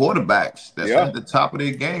quarterbacks that's at the top of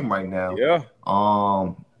their game right now. Yeah.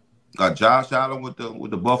 Got Josh Allen with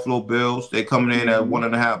the Buffalo Bills. They coming in at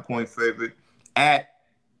 1.5-point favorite at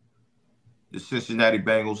the Cincinnati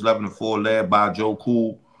Bengals, 11-4, led by Joe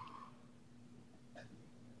Cool.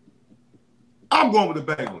 I'm going with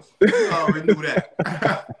the Bengals. You already knew that.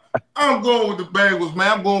 I'm going with the Bengals,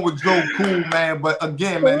 man. I'm going with Joe Cool, man. But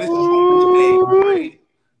again, man, this is going to be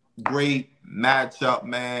a great matchup,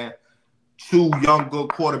 man. Two young, good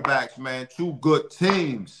quarterbacks, man. Two good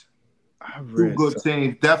teams. Two good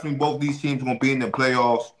teams. Definitely both these teams are going to be in the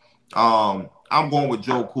playoffs. I'm going with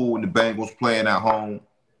Joe Cool and the Bengals playing at home.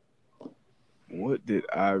 What did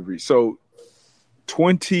I read? So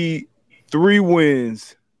 23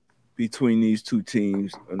 wins between these two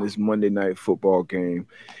teams on this Monday Night Football game.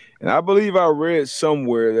 And I believe I read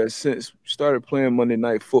somewhere that since started playing Monday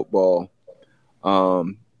Night Football,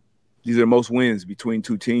 these are the most wins between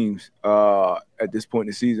two teams at this point in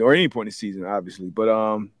the season, or any point in the season, obviously. But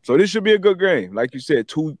so this should be a good game. Like you said,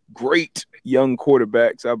 two great young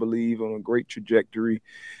quarterbacks, I believe, on a great trajectory.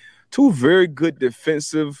 Two very good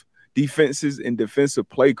defenses and defensive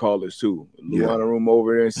play callers, too. Luana Room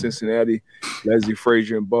over there in Cincinnati, Leslie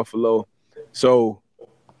Frazier in Buffalo. So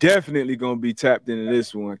definitely going to be tapped into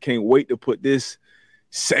this one. I can't wait to put this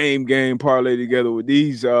same game parlay together with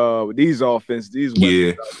these offenses, these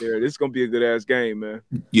weapons out there. This is gonna be a good ass game, man.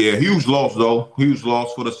 Yeah, huge loss though. Huge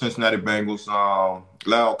loss for the Cincinnati Bengals.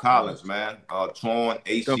 Lyle Collins, man, torn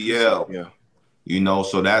ACL. Yeah,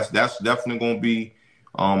 so that's definitely gonna be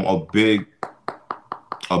a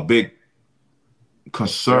big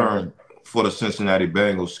concern for the Cincinnati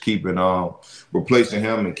Bengals, keeping replacing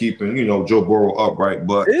him and keeping Joe Burrow upright.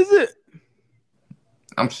 But is it?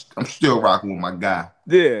 I'm still rocking with my guy.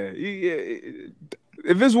 Yeah.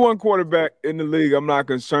 If it's one quarterback in the league, I'm not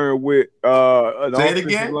concerned with an Say it offensive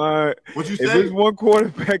again. line. What you If say? it's one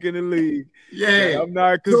quarterback in the league, Yeah. I'm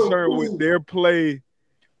not concerned with their play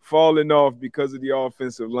falling off because of the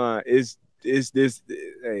offensive line. It's this.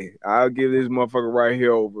 Hey, I'll give this motherfucker right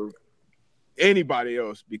here over anybody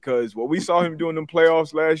else, because what we saw him doing in the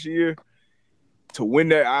playoffs last year to win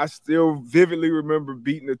that, I still vividly remember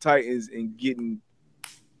beating the Titans and getting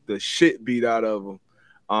the shit beat out of them.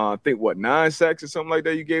 I think 9 sacks or something like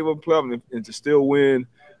that you gave up playoff, and to still win,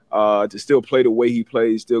 to still play the way he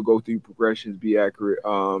plays, still go through progressions, be accurate.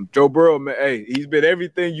 Joe Burrow, man, hey, he's been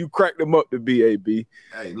everything you cracked him up to be, AB.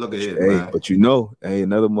 Hey, look at it, man. But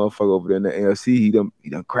another motherfucker over there in the AFC, he done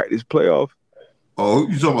cracked his playoff. Oh,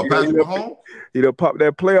 you talking about Patrick Mahomes? He done popped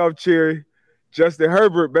that playoff cherry. Justin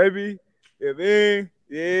Herbert, baby.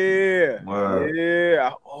 Yeah. Wow. Yeah.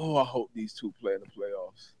 I hope these two play in the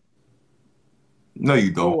playoffs. No,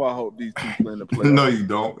 you don't. I hope these two play in the playoffs. No, you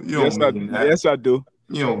don't. You don't mean that. Yes, I do.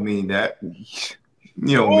 You don't mean that.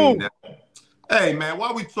 You don't mean that. Hey, man, why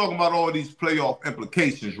are we talking about all these playoff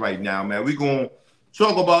implications right now, man? We're going to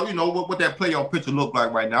talk about, what that playoff picture look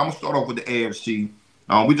like right now. I'm going to start off with the AFC.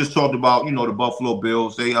 We just talked about, the Buffalo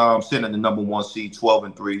Bills. They sitting at the number 1 seed,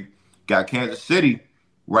 12-3. Got Kansas City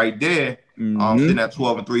right there, sitting at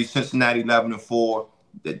 12-3. Cincinnati 11-4.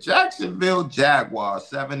 The Jacksonville Jaguars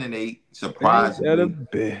 7-8.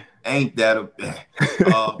 Surprisingly, ain't that a bit?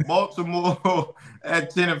 Baltimore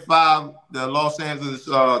at 10-5. The Los Angeles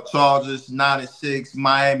Chargers 9-6.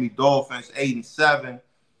 Miami Dolphins 8-7.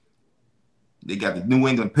 They got the New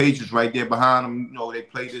England Patriots right there behind them. They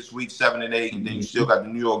play this week 7-8, and then you still got the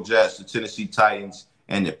New York Jets, the Tennessee Titans,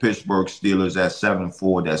 and the Pittsburgh Steelers at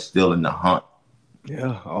 7-4. That's still in the hunt.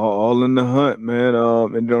 Yeah, all in the hunt, man.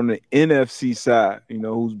 And on the NFC side,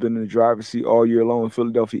 who's been in the driver's seat all year long?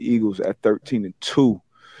 Philadelphia Eagles at 13-2.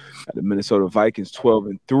 At the Minnesota Vikings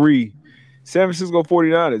 12-3. San Francisco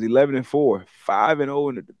 49ers 11-4, 5-0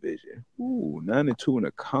 in the division. 9-2 in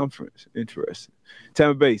the conference. Interesting.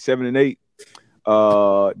 Tampa Bay 7-8.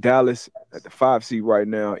 Dallas at the 5 seed right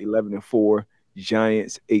now, 11-4.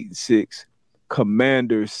 Giants 8-6.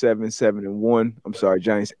 Commanders 7-1. I'm sorry,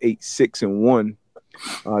 Giants 8-6-1.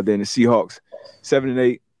 Then the Seahawks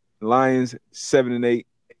 7-8. Lions 7-8.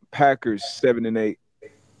 Packers 7-8.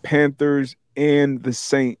 Panthers and the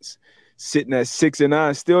Saints sitting at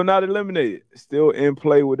 6-9, still not eliminated, still in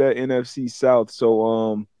play with that NFC South.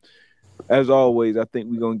 So as always, I think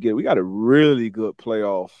we got a really good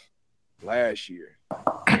playoff last year.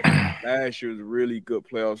 Last year was a really good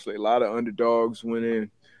playoff slate. A lot of underdogs went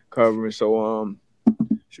in covering. So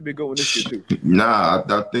should be a good one this year too. Nah,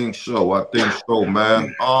 I think so,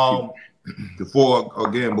 man.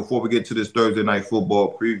 Before we get to this Thursday night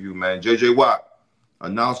football preview, man, JJ Watt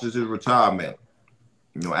announces his retirement.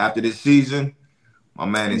 After this season, my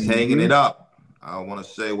man is hanging it up. I want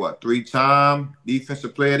to say 3-time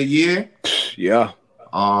Defensive Player of the Year. Yeah.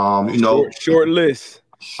 Short list.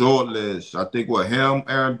 I think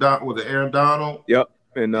Aaron Donald. Yep.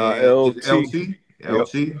 And LT.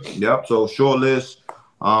 Yep. So short list.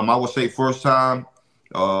 I would say first time,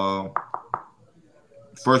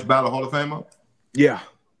 first ballot Hall of Famer. Yeah.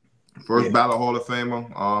 First ballot Hall of Famer.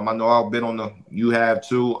 I know I've been you have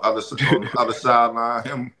too, on the other sideline.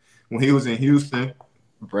 Him when he was in Houston.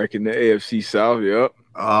 Breaking the AFC South, yep.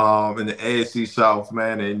 In the AFC South,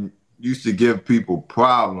 man, and used to give people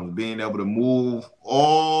problems being able to move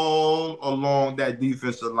all along that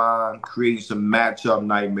defensive line, creating some matchup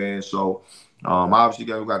nightmares. So obviously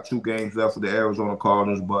we got 2 games left for the Arizona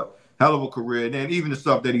Cardinals, but hell of a career. And then even the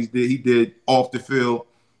stuff that he did off the field,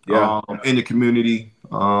 in the community,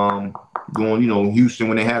 going, Houston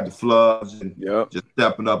when they had the floods and just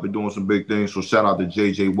stepping up and doing some big things. So shout out to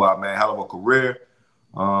JJ Watt, man. Hell of a career.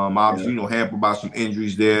 Obviously, hampered by some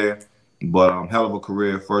injuries there, but hell of a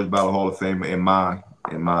career. First ballot Hall of Famer in my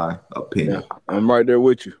opinion. Yeah, I'm right there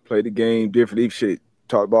with you. Played the game different. He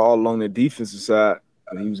talked about all along the defensive side.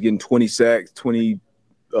 He was getting 20 sacks, 20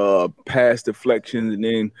 pass deflections, and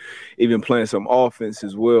then even playing some offense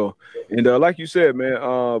as well. And like you said,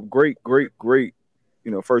 man, great,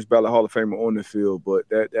 first ballot Hall of Famer on the field. But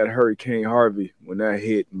that Hurricane Harvey, when that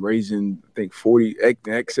hit, raising I think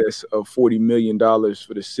in excess of $40 million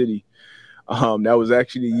for the city. That was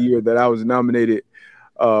actually the year that I was nominated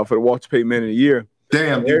for the Walter Payton Man of the Year.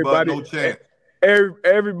 Damn, everybody, no chance.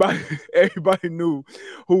 Everybody knew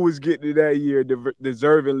who was getting it that year,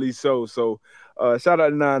 deservingly so. So shout out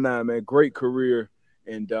to 99, man. Great career.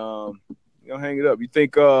 And hang it up. You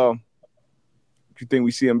think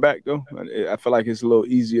we see him back though? I feel like it's a little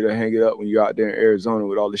easier to hang it up when you're out there in Arizona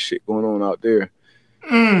with all the shit going on out there.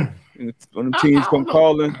 Mm, When the teams I come don't know.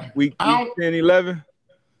 calling week I don't 10, 11.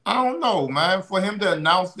 I don't know, man. For him to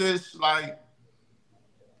announce this, like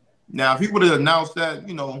now, if he would have announced that,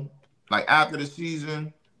 like after the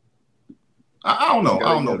season, I don't know.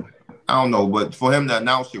 I don't know. I don't know. But for him to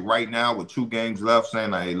announce it right now with 2 games left,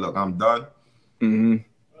 saying like, "Hey, look, I'm done," Mm-hmm. it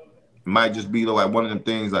might just be like one of them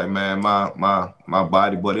things, like, man, my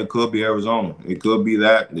body. But it could be Arizona. It could be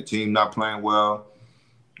that the team not playing well.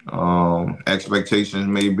 Expectations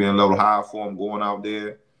may be a little high for him going out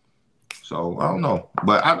there. So I don't know,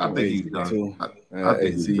 but I think he's done. I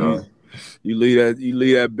think he's done. You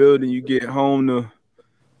leave that building, you get home to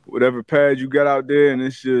whatever pad you got out there, and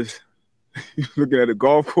it's just you looking at the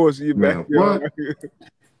golf course in your backyard. What?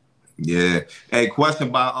 Yeah. Hey,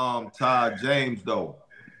 question by Todd James though.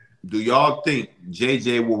 Do y'all think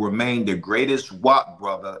JJ will remain the greatest Watt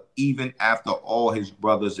brother even after all his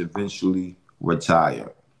brothers eventually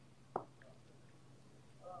retire?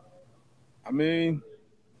 I mean,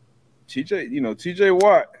 TJ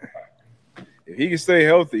Watt, if he can stay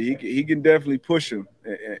healthy, he can definitely push him,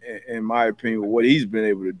 in my opinion, with what he's been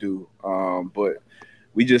able to do. But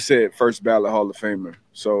we just said first ballot Hall of Famer.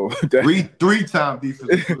 So three-time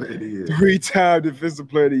defensive player of the year. 3-time defensive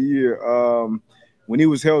player of the year. When he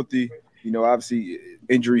was healthy, obviously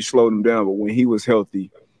injury slowed him down, but when he was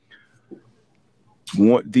healthy,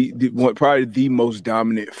 probably the most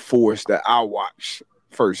dominant force that I watched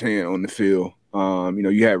firsthand on the field.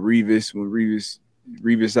 You had Revis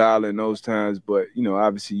Island those times, but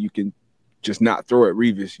obviously you can just not throw at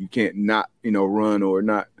Revis. You can't not run or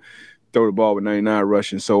not throw the ball with 99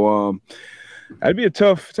 rushing. So that'd be a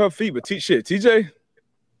tough feat. But TJ,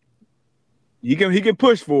 he can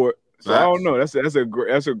push for it. So I don't know.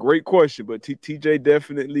 That's a great question. But TJ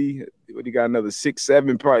definitely. He got another 6,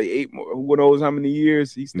 7, probably 8 more. Who knows how many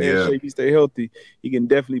years he stay in shape, he stay healthy. He can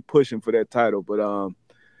definitely push him for that title. But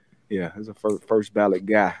yeah, as a first ballot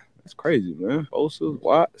guy, that's crazy, man. Bosa,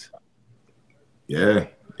 Watts. Yeah.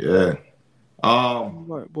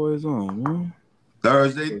 White boys on, man.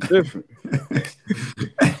 Thursday. It's different.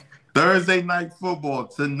 Thursday night football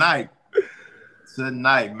tonight.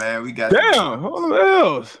 Tonight, man. We got who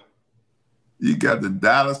else? You got the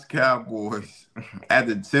Dallas Cowboys at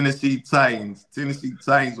the Tennessee Titans. Tennessee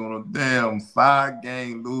Titans on a damn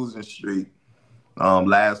 5-game losing streak.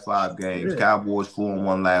 Last 5 games. Yeah. Cowboys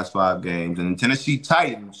 4-1 last 5 games. And the Tennessee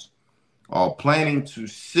Titans are planning to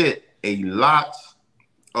sit a lot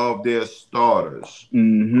of their starters.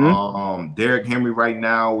 Mm-hmm. Derrick Henry right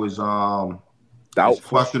now is doubtful.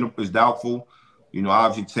 Is doubtful.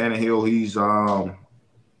 Obviously Tannehill,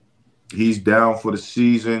 he's down for the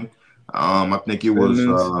season. I think it was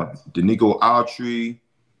Danico Autry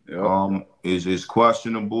is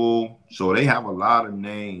questionable. So they have a lot of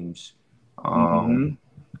names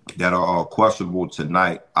that are questionable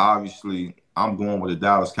tonight. Obviously, I'm going with the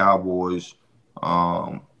Dallas Cowboys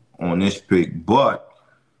on this pick, but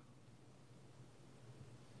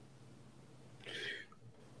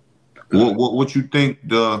what you think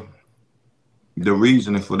the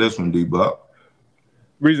reasoning for this one, D-Buck?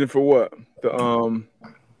 Reason for what? The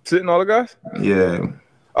sitting all the guys? Yeah.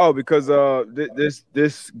 Oh, because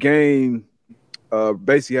this game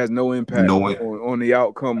basically has no impact on the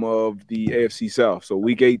outcome of the AFC South. So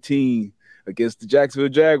Week 18 against the Jacksonville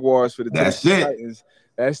Jaguars for the Tennessee Titans.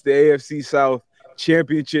 That's the AFC South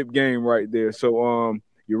championship game right there. So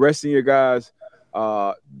you're resting your guys,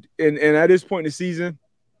 and at this point in the season,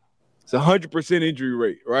 it's 100% injury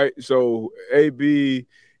rate, right? So AB,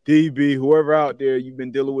 DB, whoever out there, you've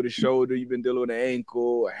been dealing with a shoulder, you've been dealing with an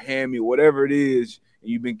ankle, a hammy, whatever it is, and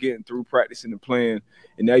you've been getting through practicing and playing,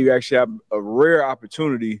 and now you actually have a rare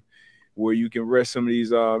opportunity where you can rest some of these,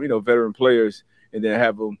 veteran players and then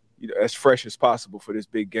have them, as fresh as possible for this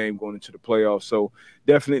big game going into the playoffs. So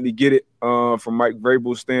definitely get it from Mike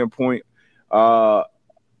Vrabel's standpoint.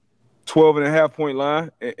 12.5-point line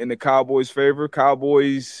in the Cowboys' favor.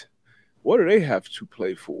 Cowboys, what do they have to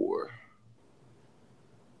play for?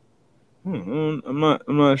 I'm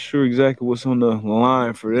not sure exactly what's on the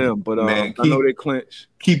line for them, but I know they clinch.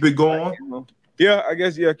 Keep it going. Yeah, I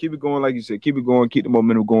guess, keep it going, like you said. Keep it going, keep the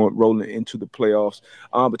momentum going, rolling into the playoffs.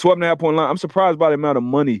 But 12.5-point line, I'm surprised by the amount of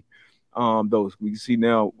money, though. We can see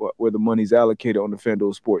now where the money's allocated on the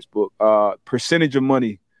FanDuel Sportsbook. Percentage of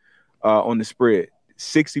money on the spread,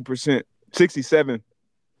 60%,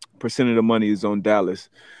 67% of the money is on Dallas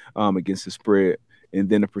against the spread. And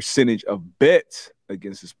then the percentage of bets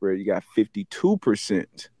against the spread, you got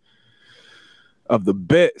 52% of the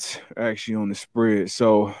bets actually on the spread.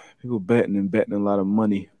 So people betting a lot of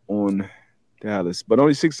money on Dallas, but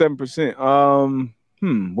only 6-7%.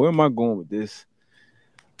 Where am I going with this?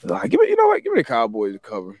 Like, give me, you know what? Give me the Cowboys to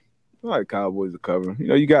cover. I like Cowboys to cover. You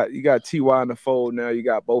know, you got Ty in the fold now. You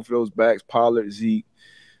got both of those backs, Pollard, Zeke,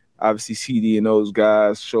 obviously CD and those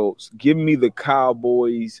guys. Schultz. Give me the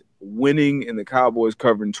Cowboys winning and the Cowboys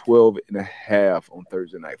covering 12.5 on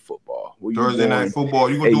Thursday Night Football. Thursday Night Football.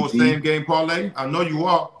 You gonna do a same game parlay? I know you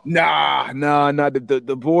are. Nah.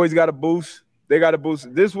 The boys got a boost. They got a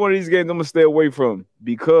boost. This one of these games I'm gonna stay away from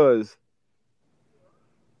because.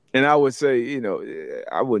 And I would say, you know,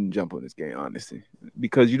 I wouldn't jump on this game, honestly,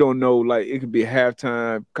 because you don't know. Like, it could be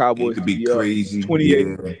halftime, Cowboys could be crazy, 28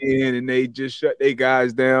 and they just shut their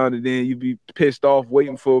guys down, and then you'd be pissed off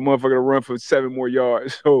waiting for a motherfucker to run for 7 more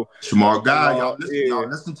yards. So smart guy, y'all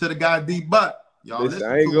listen to the guy D Butt. Y'all listen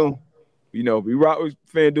I ain't to gonna, you know, we rock with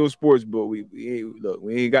FanDuel Sports, but we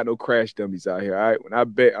ain't got no crash dummies out here. All right, when I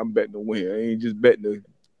bet, I'm betting to win. I ain't just betting to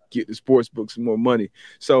get the sports book some more money.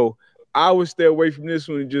 So I would stay away from this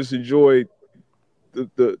one and just enjoy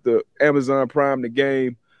the Amazon Prime, the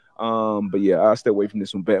game. But yeah, I'll stay away from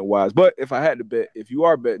this one betting wise. But if I had to bet, if you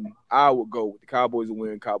are betting, I would go with the Cowboys to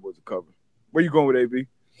win, Cowboys to cover. Where you going with, AB?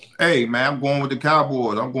 Hey man, I'm going with the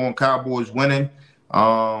Cowboys. I'm going Cowboys winning.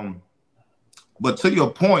 But to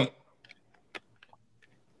your point,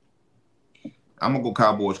 I'm gonna go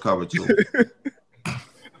Cowboys cover too.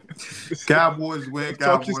 Cowboys win,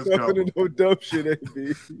 Cowboys cover. No dumb shit,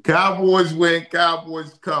 AB. Cowboys win,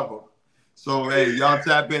 Cowboys cover. So hey, y'all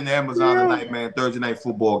tap in to Amazon tonight, man. Thursday Night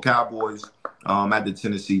Football, Cowboys at the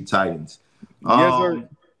Tennessee Titans. Yes, sir.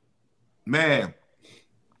 Man,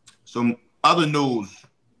 some other news.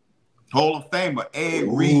 Hall of Famer Ed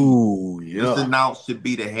Reed is announced to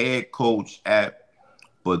be the head coach at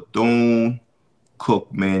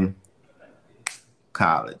Bethune-Cookman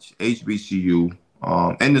College, HBCU.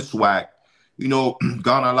 In the SWAC, you know,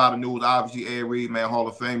 garner a lot of news. Obviously, Ed Reed, man, Hall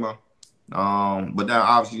of Famer. But then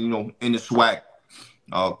obviously, you know, in the SWAC,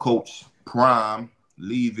 Coach Prime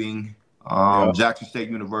leaving Jackson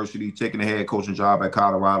State University, taking the head coaching job at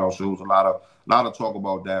Colorado. So it was a lot of talk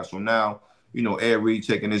about that. So now, you know, Ed Reed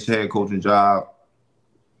taking his head coaching job.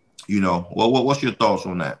 You know, what's your thoughts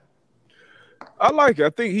on that? I like it. I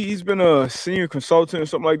think he's been a senior consultant or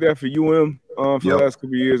something like that for UM for the last couple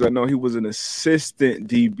of years. I know he was an assistant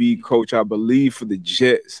DB coach, I believe, for the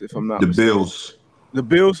Jets, if I'm not mistaken. Bills. The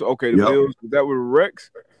Bills? Okay, the Bills. Was that with Rex?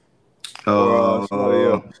 I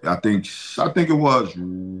think it was.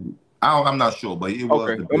 I'm not sure, but it was.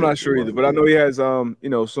 Okay, I'm not sure either, but I know he has you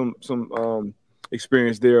know, some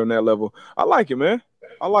experience there on that level. I like it, man.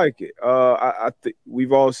 I like it. I think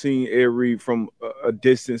we've all seen Ed Reed from a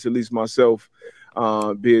distance, at least myself,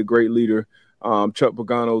 be a great leader. Chuck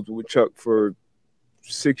Pagano was with Chuck for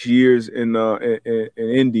 6 years in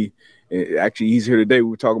Indy. And actually, he's here today.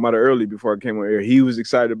 We were talking about it early before I came on air. He was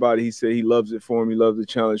excited about it. He said he loves it for him. He loves the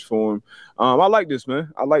challenge for him. I like this,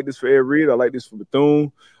 man. I like this for Ed Reed. I like this for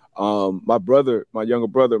Bethune. My younger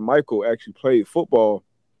brother, Michael, actually played football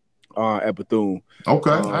at Bethune.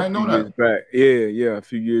 Okay, I didn't know that. Back. Yeah, a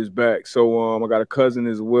few years back. So I got a cousin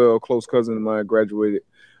as well, close cousin of mine, graduated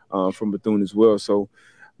from Bethune as well. So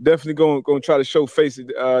definitely going to try to show face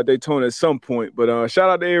at Daytona at some point. But shout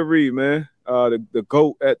out to Ed Reed, man. The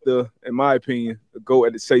GOAT in my opinion, the GOAT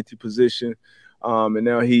at the safety position. And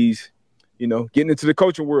now he's, you know, getting into the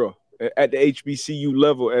coaching world at the HBCU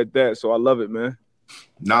level at that. So I love it, man.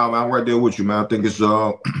 Nah, man, I'm right there with you, man. I think it's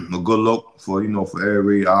a good look for, you know, for Ed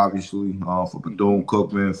Reed, obviously, for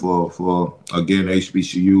Bethune-Cookman, for again,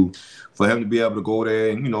 HBCU, for him to be able to go there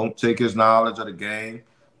and, you know, take his knowledge of the game,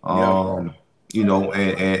 you know,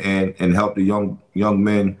 and help the young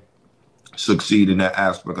men succeed in that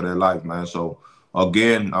aspect of their life, man. So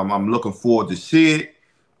again, I'm looking forward to see it,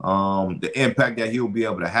 the impact that he'll be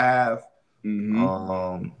able to have.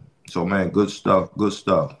 So man, good stuff.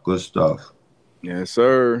 Yes,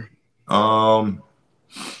 sir. What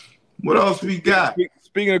else we got?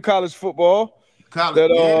 Speaking of college football,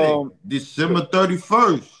 December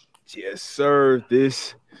 31st. Yes, sir.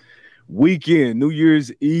 This weekend, New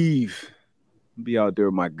Year's Eve, I'll be out there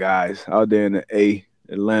with my guys out there in the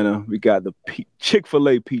Atlanta. We got the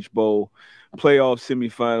Chick-fil-A Peach Bowl playoff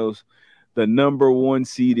semifinals. The number 1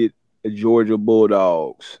 seeded Georgia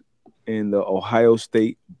Bulldogs and the Ohio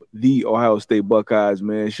State Buckeyes,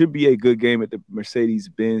 man. It should be a good game at the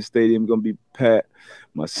Mercedes-Benz Stadium. Going to be Pat,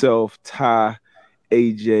 myself, Ty,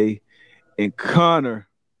 AJ, and Connor.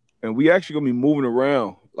 And we actually going to be moving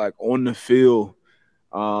around, like on the field,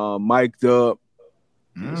 mic'd up.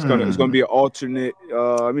 It's gonna be an alternate,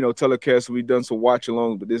 telecast. We've done some watch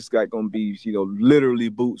alongs, but this guy gonna be, literally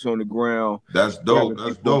boots on the ground. That's dope.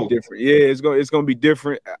 That's dope. Different. Yeah, it's gonna be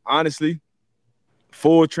different. Honestly,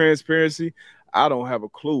 full transparency, I don't have a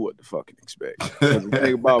clue what to fucking expect. Because the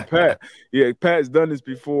thing about Pat, Pat's done this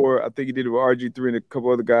before. I think he did it with RG3 and a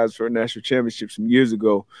couple other guys for a national championship some years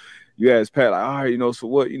ago. You ask Pat, like, all right, so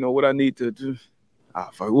what I need to do?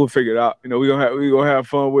 Fuck, we'll figure it out. We're gonna have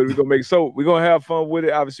fun with it. We're gonna have fun with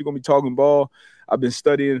it. Obviously, we're gonna be talking ball. I've been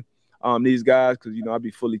studying these guys because I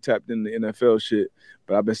be fully tapped in the NFL shit.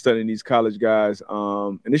 But I've been studying these college guys.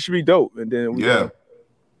 And it should be dope. And then we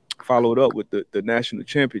followed up with the national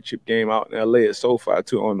championship game out in LA at SoFi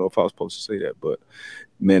too. I don't know if I was supposed to say that, but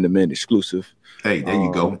man-to-man exclusive. Hey, there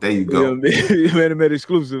you go. There you go. You know what I mean? Man-to-man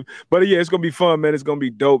exclusive. But yeah, it's gonna be fun, man. It's gonna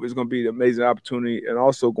be dope. It's gonna be an amazing opportunity, and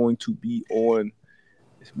also going to be on.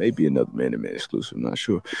 This may be another man-to-man exclusive. I'm not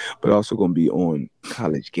sure, but also gonna be on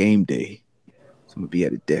College Game Day. So I'm gonna be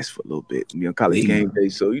at the desk for a little bit. I'm gonna be on College Game Day,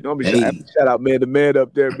 so I'm gonna shout out man-to-man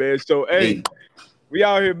up there, man. So we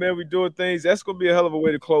out here, man. We doing things. That's gonna be a hell of a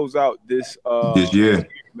way to close out this year,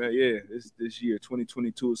 man. Yeah, this year,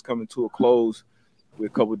 2022 is coming to a close. We're a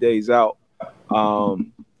couple days out.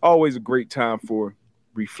 Always a great time for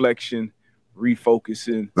reflection,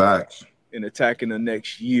 refocusing, facts, and attacking the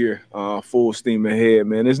next year. Full steam ahead,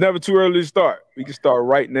 man. It's never too early to start. We can start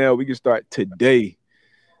right now. We can start today.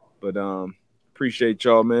 But appreciate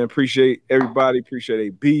y'all, man. Appreciate everybody. Appreciate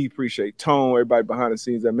AB. Appreciate Tone. Everybody behind the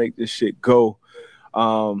scenes that make this shit go.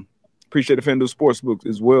 Appreciate the FanDuel Sportsbook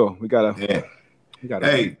as well. We gotta. Hey,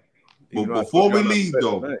 before we leave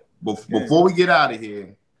though, before we get out of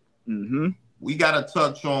here, we gotta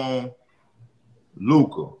touch on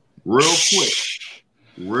Luka real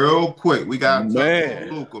quick. We gotta touch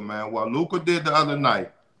on Luka, man. What Luka did the other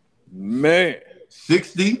night, man.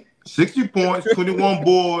 60 points, 21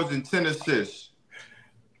 boards, and 10 assists.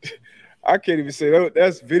 I can't even say that.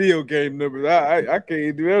 That's video game numbers. I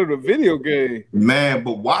can't do that in a video game. Man,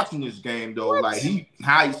 but watching this game though, like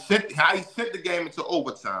how he sent the game into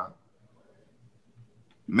overtime.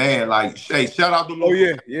 Man, like, hey, shout out to Luka. Oh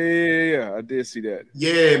yeah. I did see that.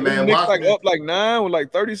 Yeah, man. He up like 9 with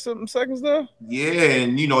like 30-something seconds there. Yeah,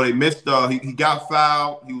 and they missed. He got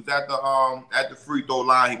fouled. He was at the free throw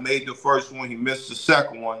line. He made the first one. He missed the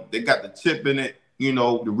second one. They got the tip in it.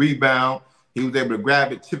 The rebound. He was able to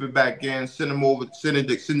grab it, tip it back in, send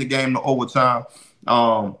the game to overtime.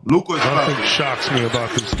 Luka. Nothing shocks me about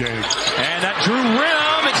this game. And that drew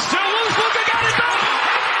rim. It still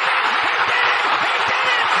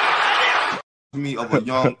Me of a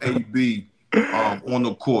young AB on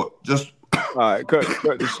the court. Just all right, cut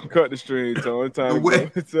the string, Tone.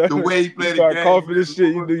 The way he played the game. Coughing this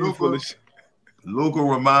shit, you full of shit. Luka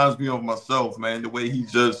reminds me of myself, man. The way he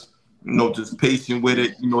just patient with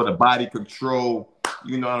it. The body control.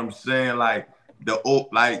 You know what I'm saying? Like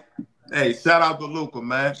hey, shout out to Luka,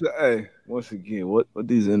 man. Hey, once again, what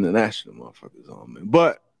these international motherfuckers on, man?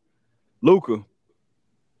 But Luka.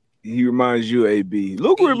 He reminds you, AB.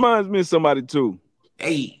 Luka reminds me of somebody too.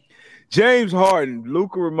 Hey, James Harden.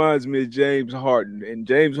 Luka reminds me of James Harden, and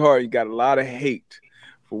James Harden got a lot of hate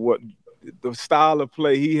for what the style of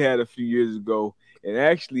play he had a few years ago, and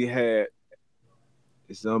actually had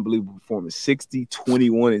this unbelievable performance: 60,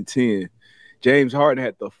 21, and 10. James Harden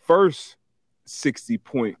had the first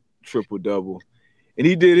 60-point triple-double, and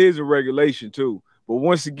he did his in regulation too. But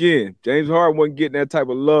once again, James Harden wasn't getting that type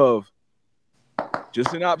of love.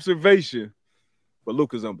 Just an observation, but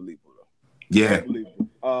Luka's unbelievable though. Yeah. Unbelievable.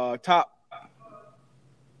 Top.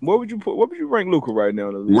 What would you rank Luka right now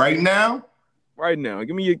in the league? Right now? Right now.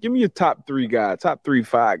 Give me your top 3 guys, top 3 to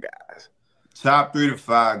 5 guys. Top 3 to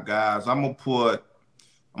 5 guys. I'm gonna put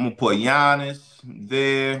Giannis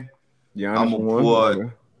there. I'm gonna put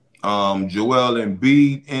Joel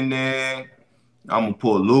Embiid in there. I'm gonna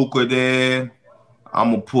put Luka there.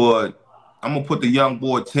 I'm gonna put the young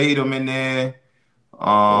boy Tatum in there.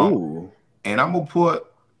 And I'm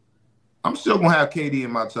still gonna have KD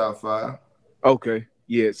in my top 5. Okay.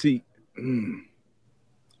 Yeah. See,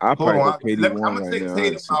 I'll probably put KD one right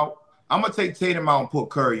now. I'm gonna take Tatum out and put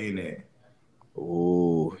Curry in there.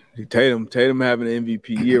 Oh, Tatum having an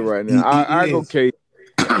MVP year right now. I go KD.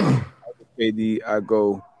 I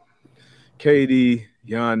go KD,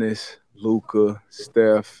 Giannis, Luka,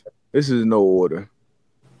 Steph. This is no order.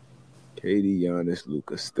 KD, Giannis,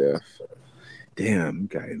 Luka, Steph. Damn, you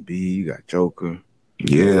got Embiid, you got Joker.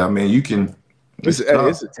 Yeah, I mean, you can. It's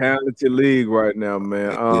a talented league right now,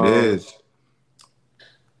 man. It is.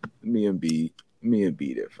 Me and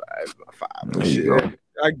Embiid at 5. There you go.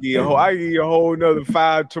 I give you a whole another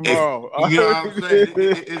 5 tomorrow. You know what I'm saying?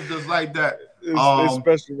 It's just like that. It's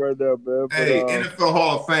special right now, man. Hey, NFL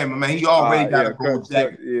Hall of Famer, man. He already got a gold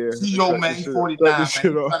jacket. CEO, man, he's 49, man. He's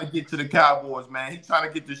trying to get to the Cowboys, man. He's trying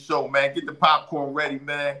to get the show, man. Get the popcorn ready,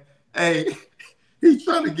 man. Hey, He's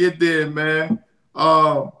trying to get there, man.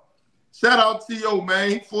 Shout out to T.O.,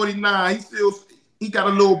 man. He's 49. He got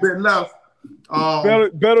a little bit left.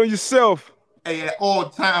 Bet on yourself. Hey, at all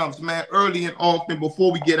times, man. Early and often,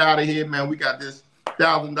 before we get out of here, man, we got this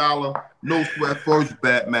 $1,000 no sweat first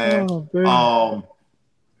bet, man. You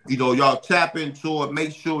know, y'all tap into it.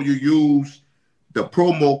 Make sure you use the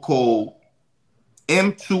promo code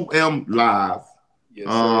M2M Live. Yes,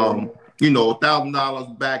 sir. You know,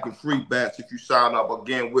 $1,000 back in free bets if you sign up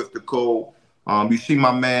again with the code. You see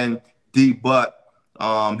my man D Butt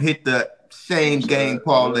hit the same game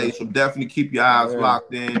parlay, so definitely keep your eyes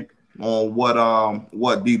locked in on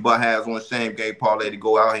what D Butt has on the same game parlay to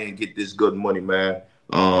go out here and get this good money, man.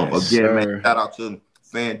 Again, man, shout out to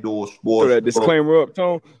FanDuel Sports. Throw that disclaimer up,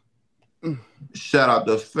 Tone. Shout out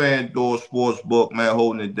to FanDuel Sportsbook, man,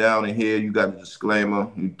 holding it down in here. You got the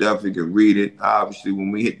disclaimer. You definitely can read it. Obviously,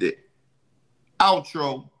 when we hit the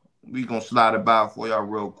outro, we gonna slide it by for y'all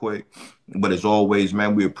real quick. But as always,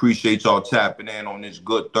 man, we appreciate y'all tapping in on this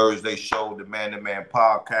good Thursday show, the Man to Man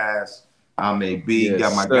podcast. I'm AB,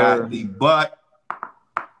 got my guy D Butt.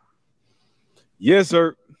 Yes,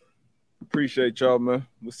 sir. Appreciate y'all, man.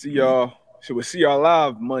 We'll see y'all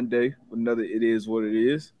live Monday with another It Is What It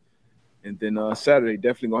Is. And then Saturday,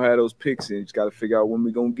 definitely gonna have those picks in. Just gotta figure out when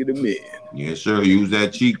we gonna get them in. Yes, sir. Use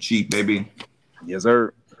that cheat, baby. Yes,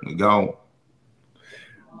 sir. We go.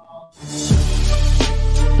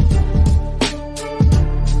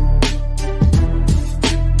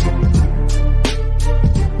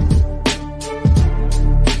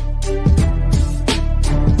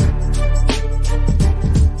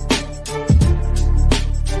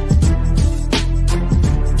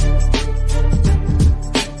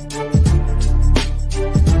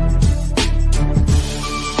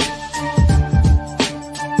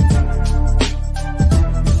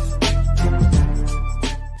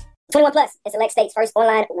 Plus, and select states first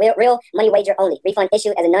online real money wager only. Refund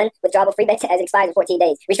issued as a non-withdrawable free bet as it expires in 14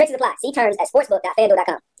 days. Restrictions apply. See terms at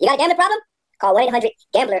sportsbook.fanduel.com. You got a gambling problem? Call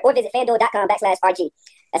 1-800-GAMBLER or visit fanduel.com/RG.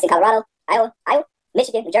 That's in Colorado, Iowa,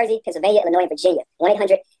 Michigan, New Jersey, Pennsylvania, Illinois, and Virginia.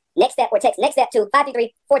 1-800-NEXT-STEP or text NEXT-STEP to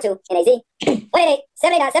 53342-NAZ.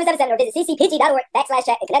 1-888-789-777 or visit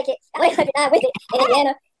ccpg.org/chat in Connecticut. 1-800-9-WITH-IT in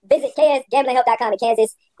Indiana. Visit ksgamblinghelp.com in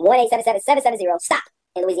Kansas. 1-877-770-STOP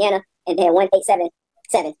in Louisiana. And then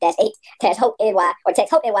 1-877-8-HOPE-NY or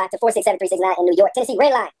text HOPE-NY to 467-369 in New York. Tennessee,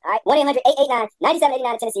 red line. All right,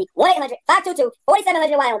 1-800-889-9789 in Tennessee.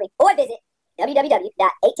 1-800-522-4700 in Wyoming. Or visit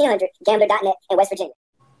www.1800gambler.net in West Virginia.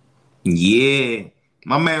 Yeah.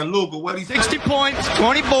 My man Luca, what he 60 points,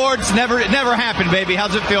 20 boards. It never happened, baby.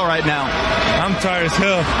 How's it feel right now? I'm tired as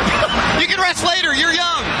hell. You can rest later. You're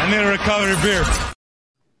young. I need a recovery beer.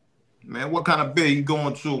 Man, what kind of beer you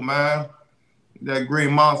going to, man? That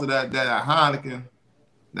Green Monster, that Heineken,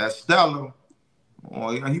 that Stella.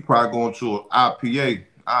 Oh, yeah, he probably going to an IPA.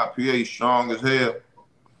 IPA strong as hell.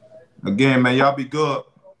 Again, man, y'all be good.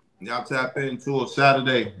 Y'all tap into it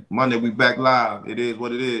Saturday. Monday, we back live. It is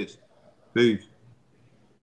what it is. Peace.